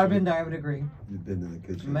crazy. I've been there. I would agree. You've been in the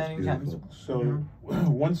kitchen. Many times. So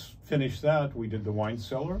once finished that, we did the wine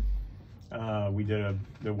cellar.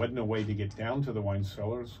 There wasn't a way to get down to the wine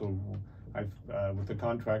cellar, so with the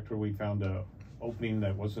contractor, we found a opening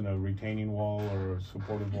that wasn't a retaining wall or a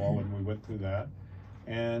supportive wall, and we went through that.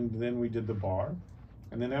 And then we did the bar.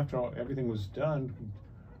 And then after everything was done,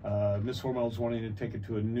 Miss Hormel's wanting to take it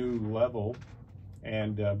to a new level,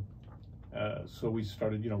 and so we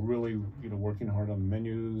started, really, working hard on the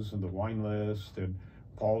menus and the wine list. And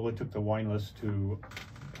Paula took the wine list to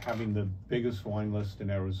having the biggest wine list in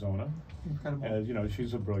Arizona. Incredible. As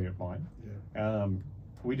she's a brilliant mind. Yeah.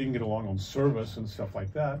 We didn't get along on service and stuff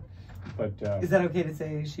like that, but is that okay to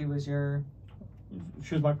say she was your?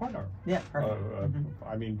 She was my partner. Yeah, perfect.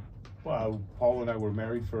 I mean, Paul and I were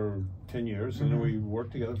married for 10 years, and then we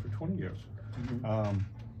worked together for 20 years.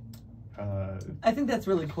 I think that's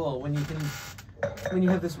really cool when you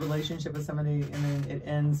have this relationship with somebody and then it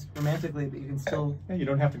ends romantically, but you can still. Yeah, you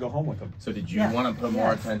don't have to go home with them. So did you want to put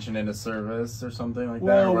more attention into service or something like that,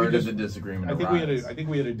 Well, or did the disagreement arise? I think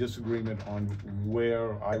we had a disagreement on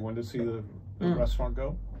where I wanted to see the restaurant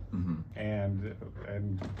go, and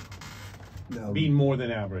Now, being more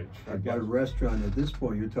than average. I by guess. restaurant, at this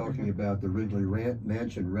point, you're talking about the Wrigley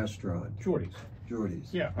Mansion restaurant. Jordy's. Jordy's.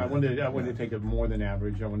 Yeah, I wanted to take it more than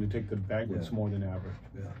average. I wanted to take the banquets more than average.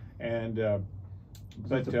 Yeah. And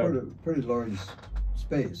But it's a pretty large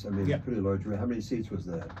space. I mean, pretty large. How many seats was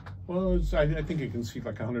that? Well, I think it can seat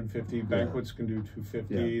like 150. Banquets can do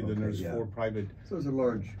 250. Yeah, then there's 4 private. So it's a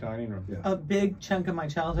large dining room. Yeah. A big chunk of my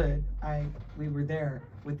childhood, we were there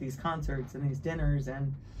with these concerts and these dinners,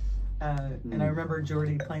 and I remember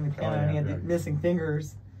Jordy playing the piano, and he had the missing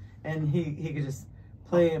fingers, and he could just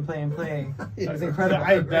play and play and play. It was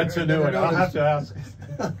incredible. That's a new one. I'll have to ask.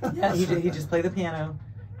 Yeah, he just played the piano.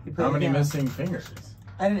 How many missing fingers?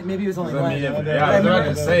 I didn't. Maybe it was only one. Yeah, I was about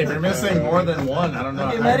to say, if you're missing more than one, I don't know.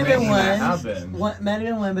 It might have been one. Might have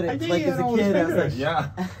been one, but it's like as a kid, I was like, yeah.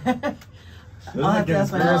 I'll have to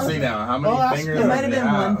ask my mom. Conspiracy now. How many fingers? It might have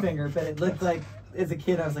been one finger, but it looked like as a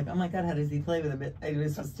kid, I was like, oh my god, how does he play with it? I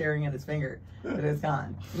was just staring at his finger, but it was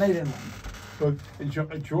gone. It might have been one.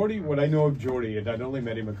 But Jordy, what I know of Jordy, and I'd only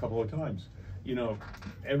met him a couple of times,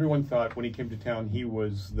 everyone thought when he came to town he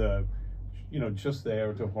was just the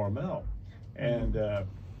heir to Hormel. And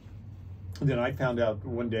then I found out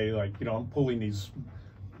one day, I'm pulling these,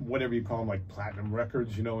 whatever you call them, like platinum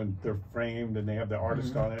records, and they're framed and they have the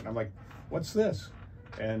artist on it. And I'm like, what's this?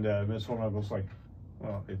 And Miss Hormel was like,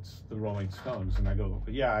 well, it's the Rolling Stones. And I go,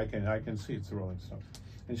 yeah, I can see it's the Rolling Stones.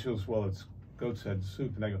 And she goes, well, it's goat's head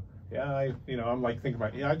soup. And I go, yeah, I'm like thinking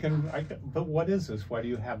about, I can, but what is this? Why do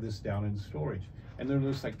you have this down in storage? And then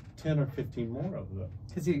there's like 10 or 15 more of them.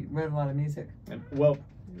 Because you wrote a lot of music. And well,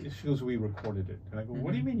 she goes, we recorded it. And I go,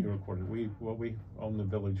 what do you mean you recorded it? We own the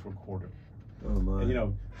Village Recorder. Oh my.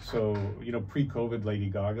 And pre-COVID, Lady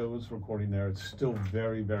Gaga was recording there. It's still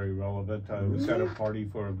very, very relevant. I was at a party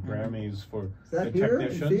for Grammys for the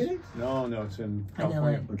technicians. In Phoenix? No, it's in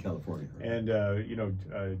California. In California. And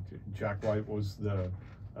Jack White was the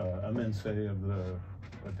immense of the,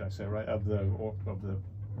 what did I say, right? Of the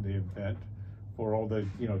event for all the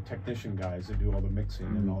technician guys that do all the mixing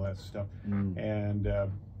and all that stuff. And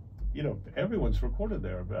everyone's recorded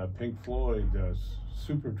there. Pink Floyd,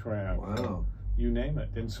 Supertramp, wow, you name it.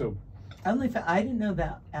 And so I didn't know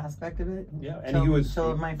that aspect of it. Yeah, and he was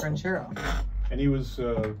so my friend Cheryl. And he was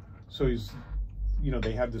so he's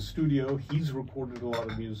they had the studio. He's recorded a lot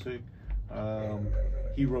of music.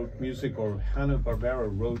 He wrote music, or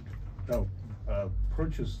Hanna-Barbera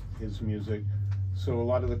purchased his music. So a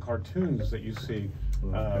lot of the cartoons that you see,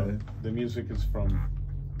 the music is from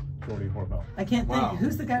Jordy Hormel. I can't think.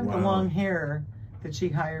 Who's the guy with the long hair that she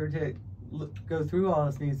hired to go through all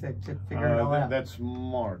this music to figure it all out? That's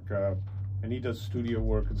Mark, and he does studio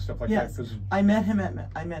work and stuff like Yes, that. I met him at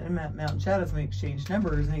Mountain Shadows, and we exchanged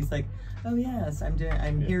numbers, and he's like, "Oh yes, I'm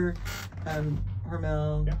here."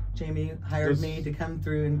 Hormel, Jamie hired me to come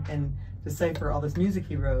through and decipher all this music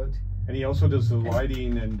he wrote. And he also does the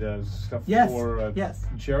lighting and stuff for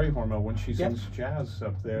Jerry Hormel when she sings jazz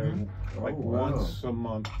up there, like once a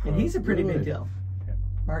month. And he's a pretty big deal. Yeah.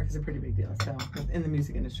 Mark is a pretty big deal, so in the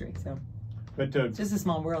music industry. So, but it's just a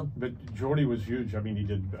small world. But Jordy was huge. I mean, he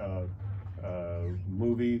did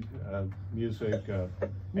movie music,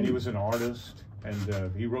 and he was an artist,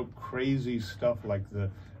 and he wrote crazy stuff like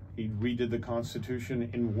he redid the Constitution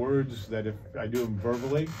in words that if I do them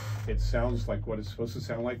verbally, it sounds like what it's supposed to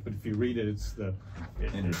sound like, but if you read it, so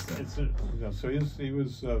he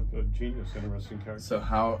was a genius, interesting character. So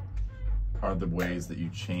how are the ways that you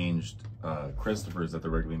changed Christopher's at the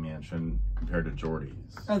Wrigley Mansion compared to Jordy's?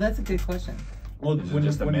 Oh, that's a good question. Well, is it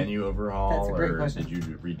just a menu overhaul, that's a great or question. did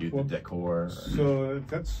you redo the decor? So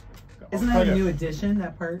isn't that a new addition,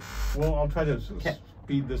 that part? Well, I'll try to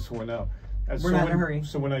speed this one up. We're not in a hurry.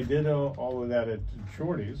 So when I did all of that at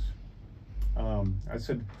Jordy's, I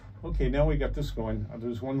said, okay, now we got this going.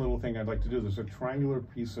 There's one little thing I'd like to do. There's a triangular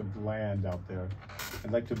piece of land out there.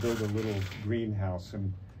 I'd like to build a little greenhouse.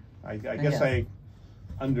 And I guess I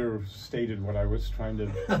understated what I was trying to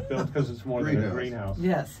build because it's more than a greenhouse.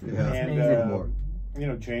 Yes.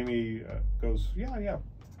 And, Jamie goes, yeah,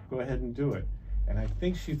 go ahead and do it. And I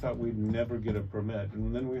think she thought we'd never get a permit.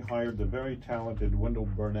 And then we hired the very talented Wendell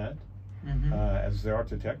Burnett as the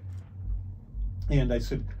architect. And I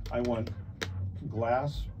said, I want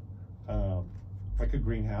glass, like a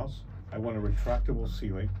greenhouse. I want a retractable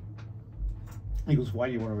ceiling. He goes, why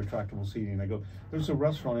do you want a retractable ceiling? I go, there's a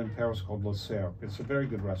restaurant in Paris called Le Serre. It's a very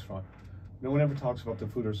good restaurant. No one ever talks about the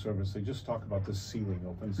food or service. They just talk about the ceiling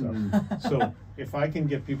opens up. So if I can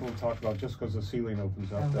get people to talk about just because the ceiling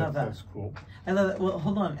opens up, that's cool. I love it. Well,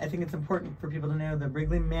 hold on. I think it's important for people to know the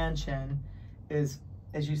Wrigley Mansion is,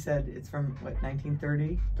 as you said, it's from what,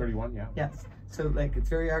 1930? 31, yeah. Yes. So like it's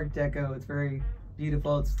very Art Deco. It's very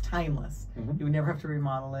beautiful. It's timeless. You would never have to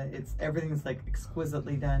remodel it. Everything's like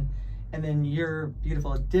exquisitely done. And then your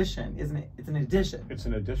beautiful addition, isn't it? It's an addition. It's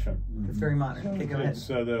an addition. It's very modern. Okay, go ahead. It's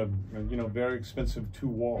the very expensive 2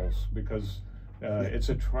 walls because it's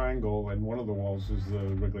a triangle and one of the walls is the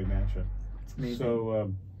Wrigley Mansion. It's amazing.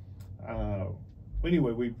 So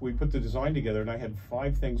anyway, we put the design together and I had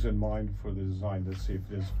 5 things in mind for the design. Let's see if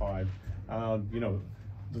it is 5. The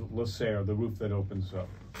Le Serre, the roof that opens up.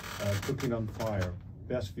 Cooking on fire.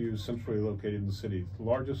 Best view centrally located in the city.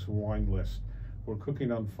 Largest wine list. We're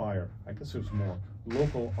cooking on fire. I guess there's more.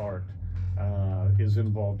 Local art is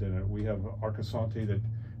involved in it. We have Arcasante that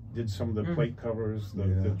did some of the plate covers,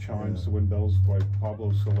 the chimes, the wind bells by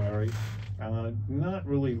Pablo Solari. Not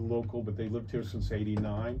really local, but they lived here since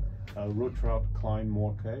 '89. Rotraut Klein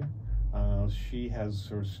Morke. She has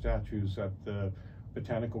her statues at the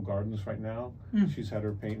Botanical Gardens right now. She's had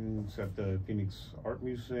her paintings at the Phoenix Art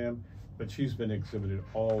Museum, but she's been exhibited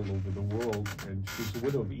all over the world, and she's the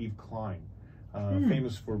widow of Yves Klein.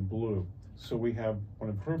 Famous for blue. So we have one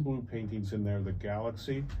of her blue paintings in there, the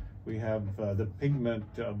Galaxy. We have the pigment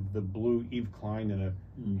of the blue Yves Klein in a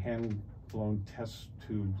hand-blown test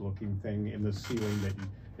tube looking thing in the ceiling that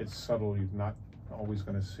it's subtle, you're not always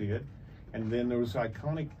going to see it. And then there was an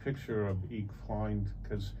iconic picture of Yves Klein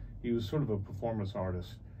because he was sort of a performance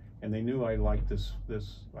artist. And they knew I liked this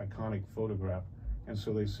iconic photograph. And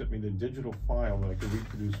so they sent me the digital file that I could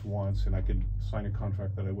reproduce once and I could sign a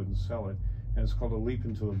contract that I wouldn't sell it. And it's called A Leap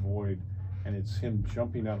into the Void, and it's him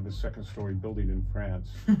jumping out of his 2nd-story building in France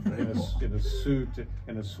in a suit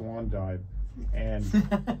and a swan dive. And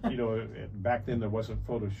back then there wasn't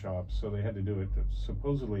Photoshop, so they had to do it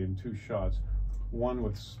supposedly in 2 shots. One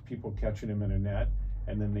with people catching him in a net,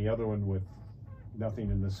 and then the other one with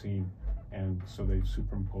nothing in the scene. And so they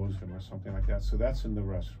superimposed him or something like that. So that's in the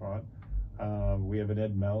restaurant. We have an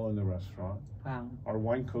Ed Mel in the restaurant. Wow. Our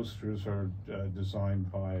wine coasters are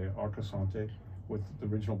designed by Arcasante with the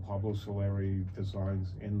original Pablo Solari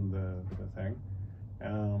designs in the thing.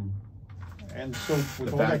 And so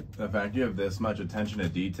with the fact you have this much attention to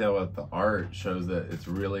detail with the art shows that it's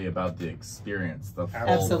really about the experience, the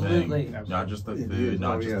whole thing, not just the food,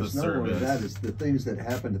 not just the service. That is the things that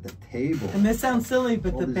happen at the table. And this sounds silly,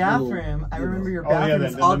 but the bathroom, I remember your bathroom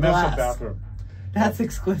is all glass. Bathroom. That's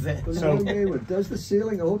exquisite. So, does the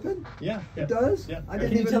ceiling open? Yeah. It does? Yeah. I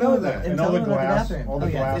didn't even know that. And all the glass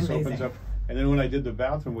opens up. And then when I did the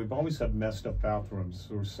bathroom, we've always had messed up bathrooms.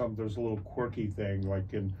 There's a little quirky thing,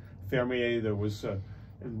 like in Fermier, there was,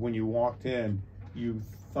 when you walked in, you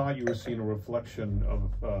thought you were seeing a reflection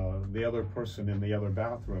of the other person in the other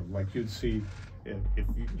bathroom. Like you'd see,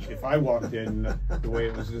 if I walked in the way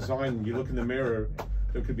it was designed, you look in the mirror,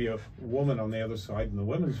 there could be a woman on the other side in the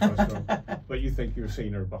women's restroom, but you think you're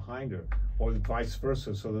seeing her behind her, or vice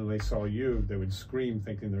versa. So then they saw you, they would scream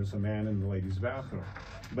thinking there's a man in the ladies' bathroom.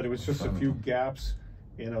 But it was just a few gaps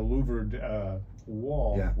in a louvered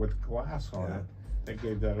wall with glass on it that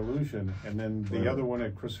gave that illusion. And then the other one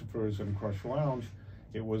at Christopher's and Crush Lounge,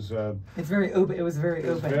 it was it's very open. It was very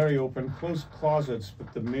open. Very open, closed closets,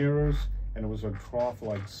 but the mirrors, and it was a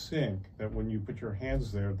trough-like sink that when you put your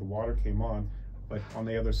hands there, the water came on. But on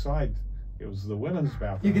the other side, it was the women's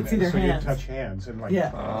bathroom. You could see their hands. So you touch hands and like, who's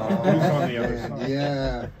on the other side?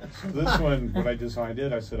 Yeah. So this one, when I designed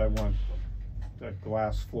it, I said I want a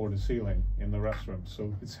glass floor to ceiling in the restroom.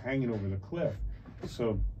 So it's hanging over the cliff.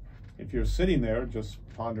 So if you're sitting there just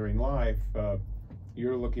pondering life,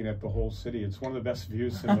 you're looking at the whole city. It's one of the best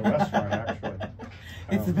views in the restaurant, actually.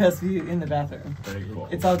 It's the best view in the bathroom. Very cool.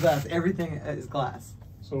 It's all glass. Everything is glass.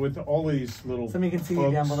 So with all these little somebody can see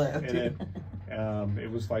you down below too. It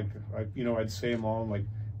was like, I'd say them all, like,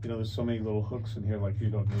 there's so many little hooks in here, like you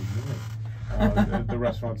don't need me. The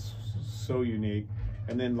restaurant's so unique.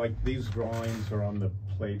 And then like these drawings are on the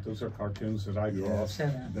plate. Those are cartoons that I draw.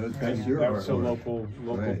 That's a local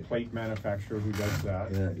plate manufacturer who does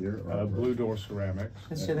that. Yeah, you're Blue Door Ceramics.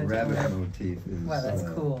 Rabbit motif is. Wow, that's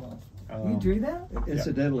cool. You drew that?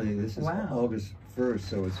 Incidentally, this is August 1st,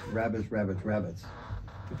 so it's rabbits, rabbits, rabbits.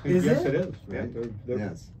 Is yes, it? It is. Right? They're,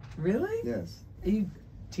 Yes. Really? Yes. Are you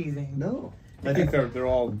teasing? No. I think they're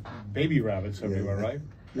all baby rabbits everywhere, right?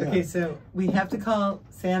 Yeah. Okay, so we have to call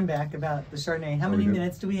Sam back about the Chardonnay. How many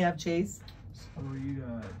minutes do we have, Chase? So you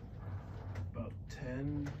got about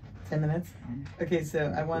 10. 10 minutes? Okay,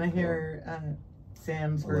 so I want to hear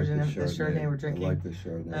Sam's version of the Chardonnay we're drinking. I like the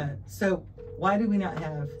Chardonnay. So why do we not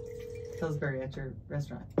have Pillsbury at your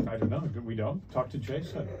restaurant? I don't know. We don't? Talk to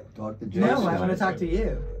Jason. Talk to Jason. No, I want to talk to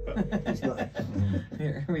you.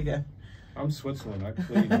 Here we go. I'm Switzerland. I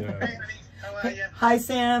played. Hey, honey, how are you? Hi,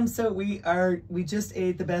 Sam. So we just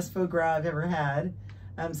ate the best foie gras I've ever had.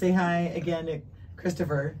 Say hi again to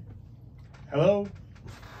Christopher. Hello.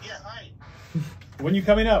 Yeah, hi. When you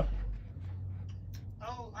coming up?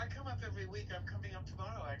 Oh, I come up every week. I'm coming up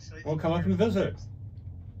tomorrow, actually. Well, come up and visit.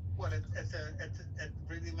 What, at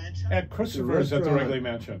Wrigley Mansion? At Christopher's at the Wrigley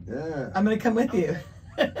Mansion. Yeah. I'm going to come with you.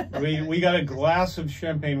 We got a glass of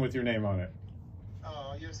champagne with your name on it.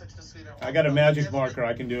 Oh, you're such a sweetheart. I got a magic marker.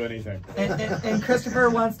 I can do anything. And Christopher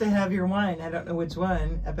wants to have your wine. I don't know which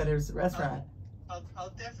one up at his restaurant.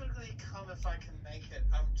 I'll definitely come if I can make it.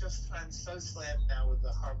 I'm so slammed now with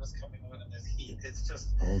the harvest coming on and this heat. It's just.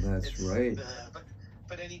 Oh, that's right.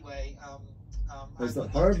 But anyway, Has the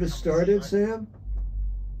harvest started, Sam?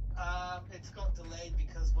 It's got delayed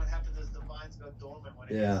because what happens is the vines go dormant when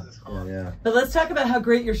it gets this hot. Yeah. But let's talk about how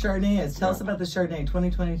great your Chardonnay is. Tell us about the Chardonnay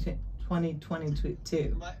 2022.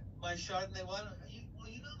 My Chardonnay, well,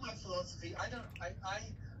 you know my philosophy. I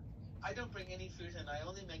don't bring any fruit in. I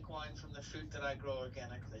only make wine from the fruit that I grow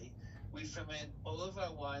organically. We ferment all of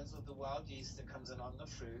our wines with the wild yeast that comes in on the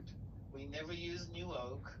fruit. We never use new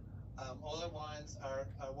oak. All our wines are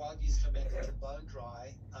wild yeast fermented to bone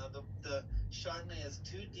dry. The Chardonnay has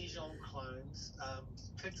 2 Dijon clones,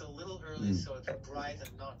 picked a little early so it's bright and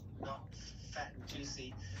not fat and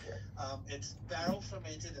juicy. It's barrel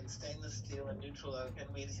fermented in stainless steel and neutral oak, and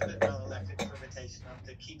we inhibit malolactic fermentation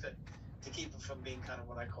to keep it from being kind of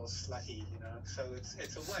what I call slutty, So it's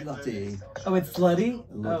a white slutty. Oh, it's slutty?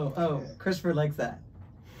 Oh, Christopher likes that.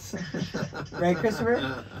 Right,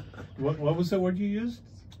 Christopher? What was the word you used?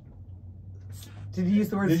 Did you use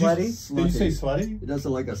the word slutty? Did you say slutty? It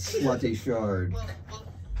doesn't like a slutty shard. Well,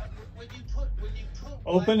 when you put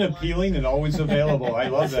open, appealing, and always available. I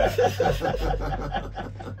love that.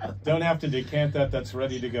 Don't have to decant that. That's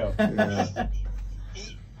ready to go. Yeah.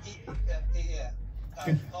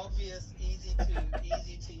 Obvious, easy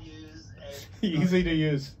to use. Easy to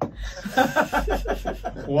use.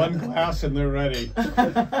 One glass and they're ready.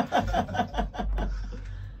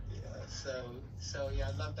 So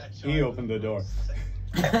I love that. He opened the door.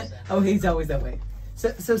 Oh, he's always that way.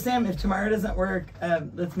 So Sam, if tomorrow doesn't work,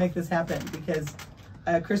 let's make this happen because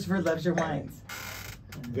Christopher loves your wines.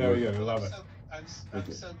 There you go. I love it. I'm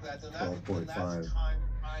so glad. The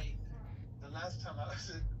last time I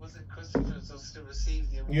was at Christopher's was to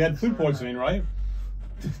receive the award. You had food poisoning, right?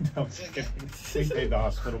 No, we paid the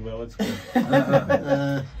hospital bill. It's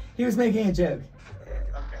good. He was making a joke.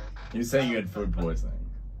 Okay. You say you had food poisoning.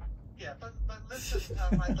 Yeah, but listen,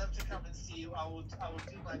 I'd love to come and see you. I will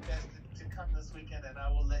do my best to come this weekend, and I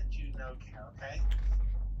will let you know, okay?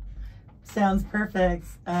 Sounds perfect.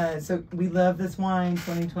 So we love this wine,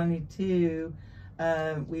 2022.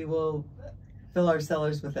 We will fill our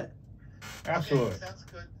cellars with it. Absolutely. Okay, sounds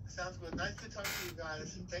good. Sounds good. Nice to talk to you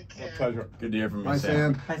guys. Take care. A pleasure. Good to hear from you, Hi,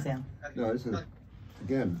 Sam. Hi, Sam. No, this is,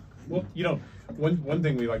 again, Well, you know, one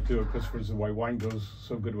thing we like to do at Christopher's is why wine goes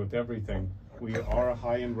so good with everything. We are a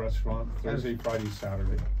high-end restaurant, Thursday, Friday,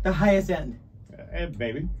 Saturday. The highest end. And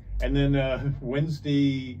maybe. And then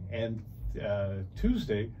Wednesday and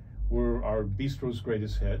Tuesday were our bistro's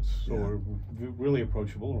greatest hits, so we're really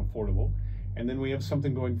approachable and affordable. And then we have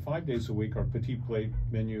something going 5 days a week, our petite plate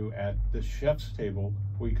menu at the chef's table,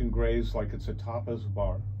 where you can graze like it's a tapas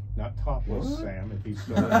bar. Not topless, What? Sam, if he's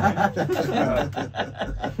still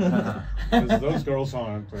because those girls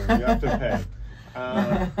aren't, or you have to pay.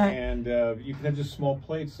 And you can have just small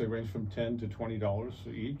plates. They range from $10 to $20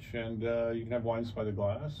 each, and you can have wines by the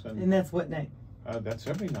glass. And that's what night? that's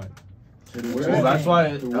every night. Well, that's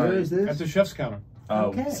why where is this? At the chef's counter.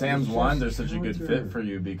 Okay. Sam's wines are such a good Counter. fit for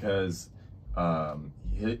you because not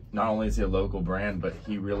only is he a local brand, but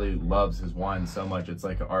he really loves his wine so much. It's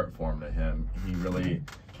like an art form to him. He really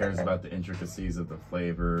cares about the intricacies of the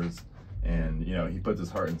flavors, and you know, he puts his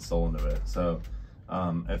heart and soul into it. So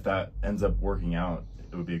if that ends up working out,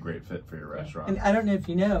 it would be a great fit for your restaurant. And I don't know if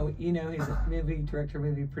you know, he's a movie director,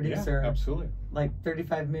 movie producer. Yeah, absolutely. Like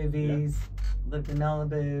 35 movies, lived in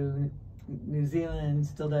Malibu, New Zealand,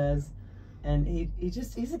 still does. And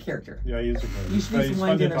he's a character. Yeah, he is a good. You should do some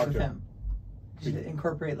wine dinners talk with to. him. You should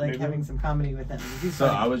incorporate like Maybe. having some comedy with him. He's So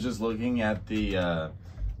funny. I was just looking at the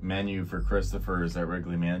menu for Christopher's at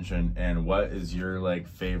Wrigley Mansion, and what is your like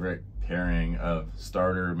favorite pairing of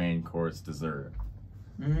starter, main course, dessert?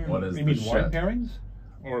 What is You the mean wine chef? pairings?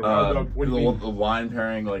 Or what do the, you mean? the wine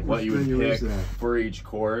pairing, like what Which you would menu is pick that? for each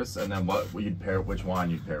course, and then what you'd pair, which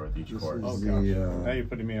wine you'd pair with each This course. is Oh the, gosh, now you're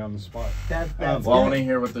putting me on the spot. That's Well, I good. want to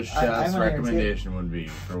hear what the I chef's wanna hear too. recommendation would be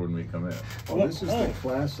for when we come in. oh, this is the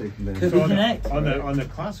classic menu. Could So we on connect? on the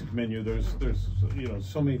classic menu, there's you know,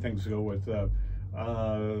 so many things to go with.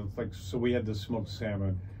 Like, so we had the smoked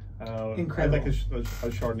salmon. Incredible. I like a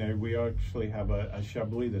Chardonnay. We actually have a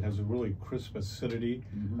Chablis that has a really crisp acidity,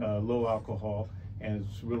 low alcohol, and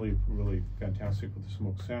it's really, really fantastic with the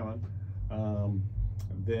smoked salmon.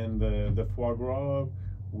 Then the foie gras,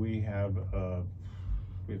 we have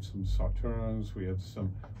some sauternes, we have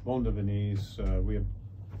some bone de Venise, we have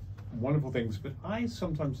wonderful things. But I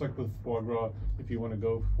sometimes like with foie gras, if you want to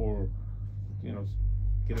go for, you know,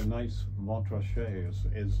 get a nice Montrachet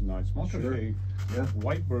is nice. Montrachet, Yeah.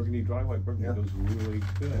 white Burgundy, dry white Burgundy Yeah. goes really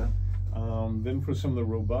good. Yeah. Then for some of the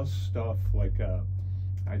robust stuff, like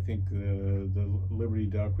I think the Liberty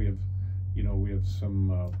Duck, we have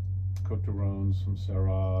some Côte d'Aron, some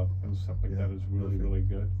Syrah, and stuff like that is really, perfect. really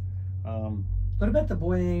good. What about the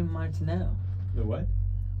Boyer Martineau? The what?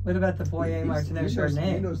 What about the Boyer Martineau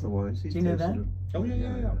Chardonnay? He knows the wines. He's Do you know tasted that? them. Oh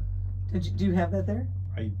yeah. Do you have that there?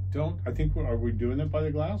 I don't. I think are we doing it by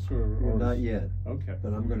the glass or Not yet, Okay.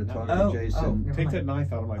 but I'm going to talk Oh, to Jason. never Take mind. that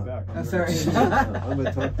knife out of my back. Oh, sorry. I'm going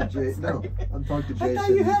to talk to Jason. No, I'm talking to I Jason. thought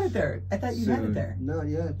you had it there. I thought you had it soon. there. Not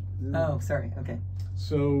yet. No. Oh, sorry. Okay.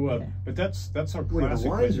 So, Okay. but that's our Well, classic. the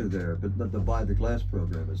wines menu. are there, but the buy the glass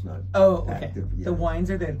program is not. Oh, okay. Active, yeah. The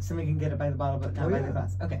wines are there. Somebody can get it by the bottle, but not Oh, by yeah. the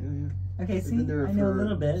glass. Okay. Yeah. Okay. They've See, been there I know a for-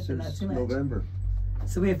 little bit, but since not too much. November.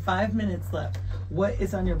 So we have 5 minutes left. What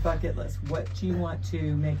is on your bucket list? What do you want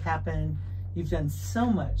to make happen? You've done so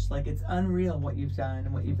much. Like, it's unreal what you've done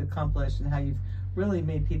and what you've accomplished and how you've really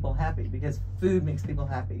made people happy, because food makes people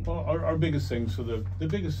happy. Well, our biggest thing, so the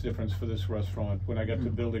biggest difference for this restaurant, when I got to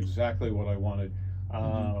build exactly what I wanted,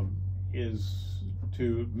 is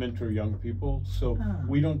to mentor young people. So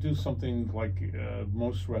we don't do something like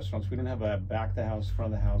most restaurants. We don't have a back the house,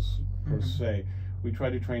 front of the house per se. We try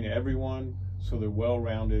to train everyone so they're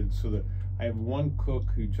well-rounded, so that I have one cook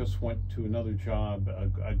who just went to another job,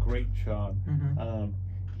 a great job.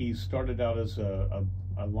 He started out as a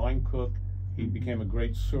line cook. He became a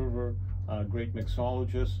great server, a great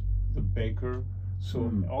mixologist, the baker.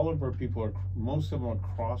 So all of our people most of them are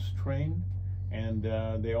cross-trained, and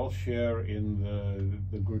they all share in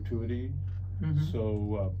the gratuity.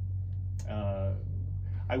 So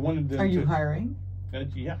I wanted them Are you to, hiring?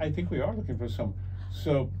 yeah, I think we are looking for some.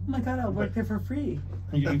 So Oh my God, I'll work there for free.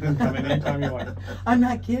 you can come in anytime you like. I'm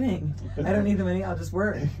not kidding. I don't need the money. I'll just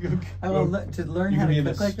work. I will to learn You how can be to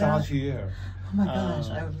an cook like that. stagiaire. Oh my gosh,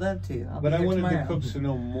 I would love to. I'll But be I here wanted tomorrow. the cooks to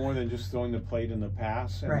know more than just throwing the plate in the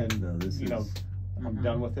pass and Right. then No, this you know is- I'm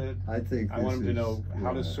done with it. I think I want them to this know is-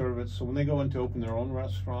 how to yeah. serve it. So when they go in to open their own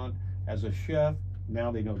restaurant as a chef,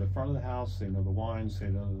 now they know the front of the house, they know the wines, they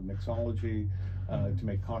know the mixology. to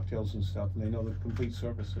make cocktails and stuff, and they know the complete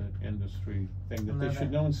service industry thing that they Love should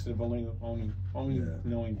it. know instead of only Yeah.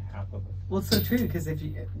 knowing half of it. Well, it's so true, because if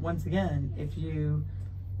you, once again, if you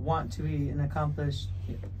want to be an accomplished,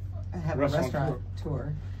 have a Restaurant restaurant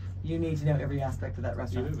tour, you need to know every aspect of that You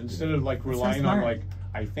restaurant. do. Instead of like so relying on smart. like,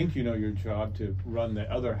 I think you know your job to run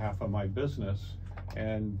the other half of my business,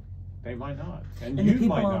 and they might not, and And the you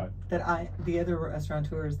people might not. the other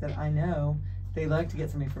restaurateurs that I know, they like to get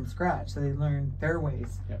somebody from scratch, so they learn their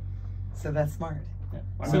ways. Yeah. So that's smart. Yeah.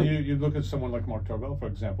 I So- mean, you look at someone like Mark Torvell, for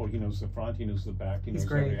example. He knows the front, he knows the back, he He's knows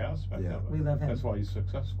great. every aspect Yeah. of it. We love him. That's why he's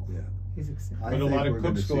successful. Yeah. He's excited. I But a think lot of we're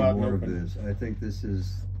going to cooks see go out and more of open. this. I think this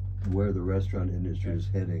is where the restaurant industry is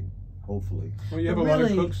heading, hopefully. Well, you have But a lot of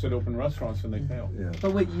really- cooks that open restaurants and they fail. Yeah.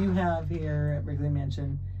 But what you have here at Wrigley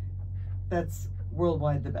Mansion, that's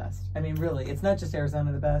worldwide the best. I mean, really, it's not just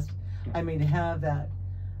Arizona the best. I mean, to have that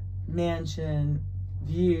mansion,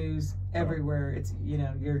 views everywhere, it's, you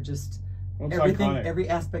know, you're just, Well, it's everything, iconic. every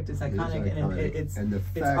aspect is It is iconic, and iconic. it's and the it's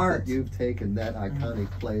fact art. that you've taken that iconic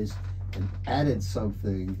place and added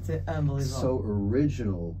something It's unbelievable. so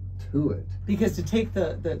original to it Because to take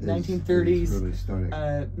the is 1930s really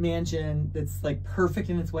stunning. mansion that's like perfect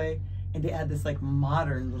in its way, and to add this like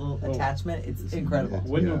modern little Oh, attachment, it's it's incredible.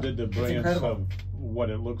 amazing. Wendell Yeah. did the It's brilliance incredible. of what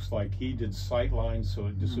it looks like. He did sight lines so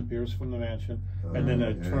it disappears from the mansion, and then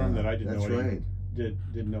a Yeah, term that I didn't know that's what right.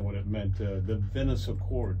 didn't know what it meant. The Venice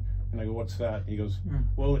Accord. And I go, what's that? And he goes, Mm.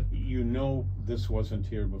 well, you know, this wasn't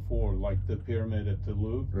here before, like the pyramid at the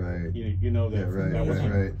Louvre. Right. You know that Yeah, right, that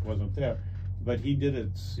right, wasn't there. But he did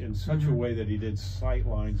it in such a way that he did sight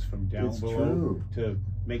lines from down It's below true. to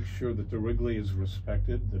make sure that the Wrigley is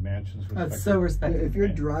respected, the mansion's Oh, respected. it's so respected. If you're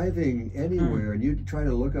Yeah. driving anywhere and you try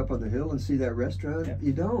to look up on the hill and see that restaurant, Yeah.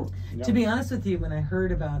 you don't. No, To be honest with you, when I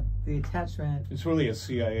heard about the attachment, it's really a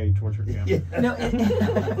CIA torture camp. No,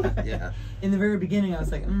 it- Yeah. in the very beginning, I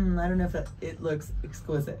was like, I don't know if it looks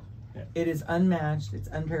exquisite. Yeah. It is unmatched. It's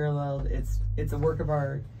unparalleled. It's a work of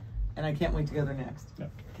art, and I can't wait to go there next. Yeah.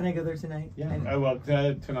 Can I go there tonight? Yeah. I- Well,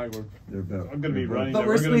 tonight They're about- I'm going to be they're running. But there.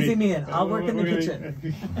 we're gonna squeezing me in. I'll work in the we're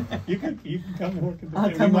kitchen. you can come work in the I'll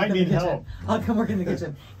kitchen. come We work might in the need kitchen. help. I'll come work in the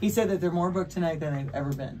kitchen. He said that they're more booked tonight than they've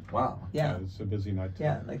ever been. Wow. Yeah, It's a busy night.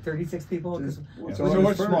 yeah, tonight. like 36 people. 'cause- Just- Yeah. what's So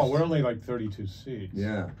August we're small. 1st? We're only like 32 seats.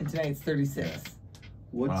 Yeah. and tonight it's 36.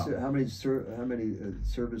 What's Wow. how many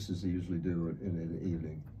services do you usually do in an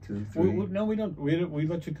evening? 2, 3. No, we don't. We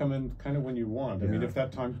let you come in kind of when you want. I mean, Yeah. if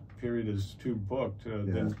that time period is too booked,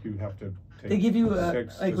 then you have to take. They give you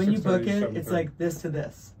 6 like to when you book 6:30, it, it's 7:30. like this to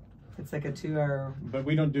this. It's like a 2-hour. But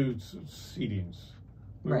we don't do seatings.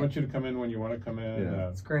 We Right. want you to come in when you want to come in. Yeah.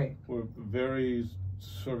 It's great. We're very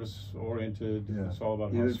service oriented. Yeah. It's all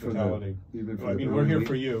about Even for the- hospitality. even for I the mean, we're early here week-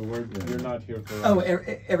 for you. Yeah. You're not here for Oh, us.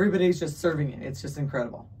 everybody's just serving it. It's just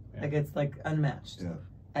incredible. Yeah. Like it's like unmatched. Yeah.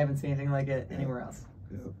 I haven't seen anything like it Yeah. anywhere else.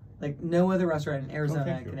 Yeah. Like no other restaurant in Arizona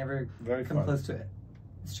thank you. can ever Very come fun. close to it.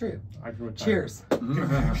 It's true. I can retire. Cheers.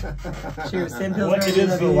 Cheers. Sam Pillsbury. Well, it is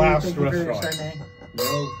love the you. last Thank you for your restaurant. Chardonnay.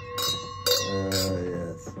 No.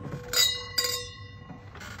 Yes.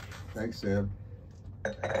 Thanks, Sam.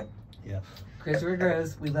 Yes. Christopher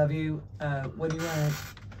Gross, we love you. What do you want?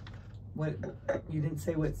 What you didn't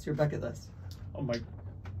say? What's your bucket list? Oh my.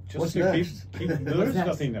 Just What's to next? there's next?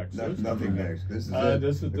 nothing next. There's Nothing next. This is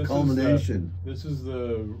This is the culmination. This is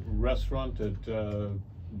the restaurant that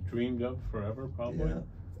dreamed of forever, probably. Yeah.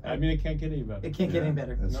 I mean, it can't get any better. It can't get any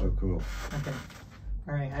better. That's No. so cool. Okay.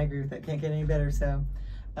 All right, I agree with that. Can't get any better. So,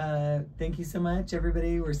 thank you so much,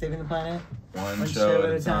 everybody. We're saving the planet. One show at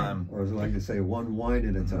a time. Or as I like to say, one wine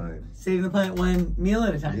at a time. Saving the planet one meal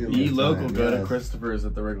at a time. Meal. Eat Time, local. Go to yes. Christopher's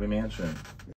at the Wrigley Mansion.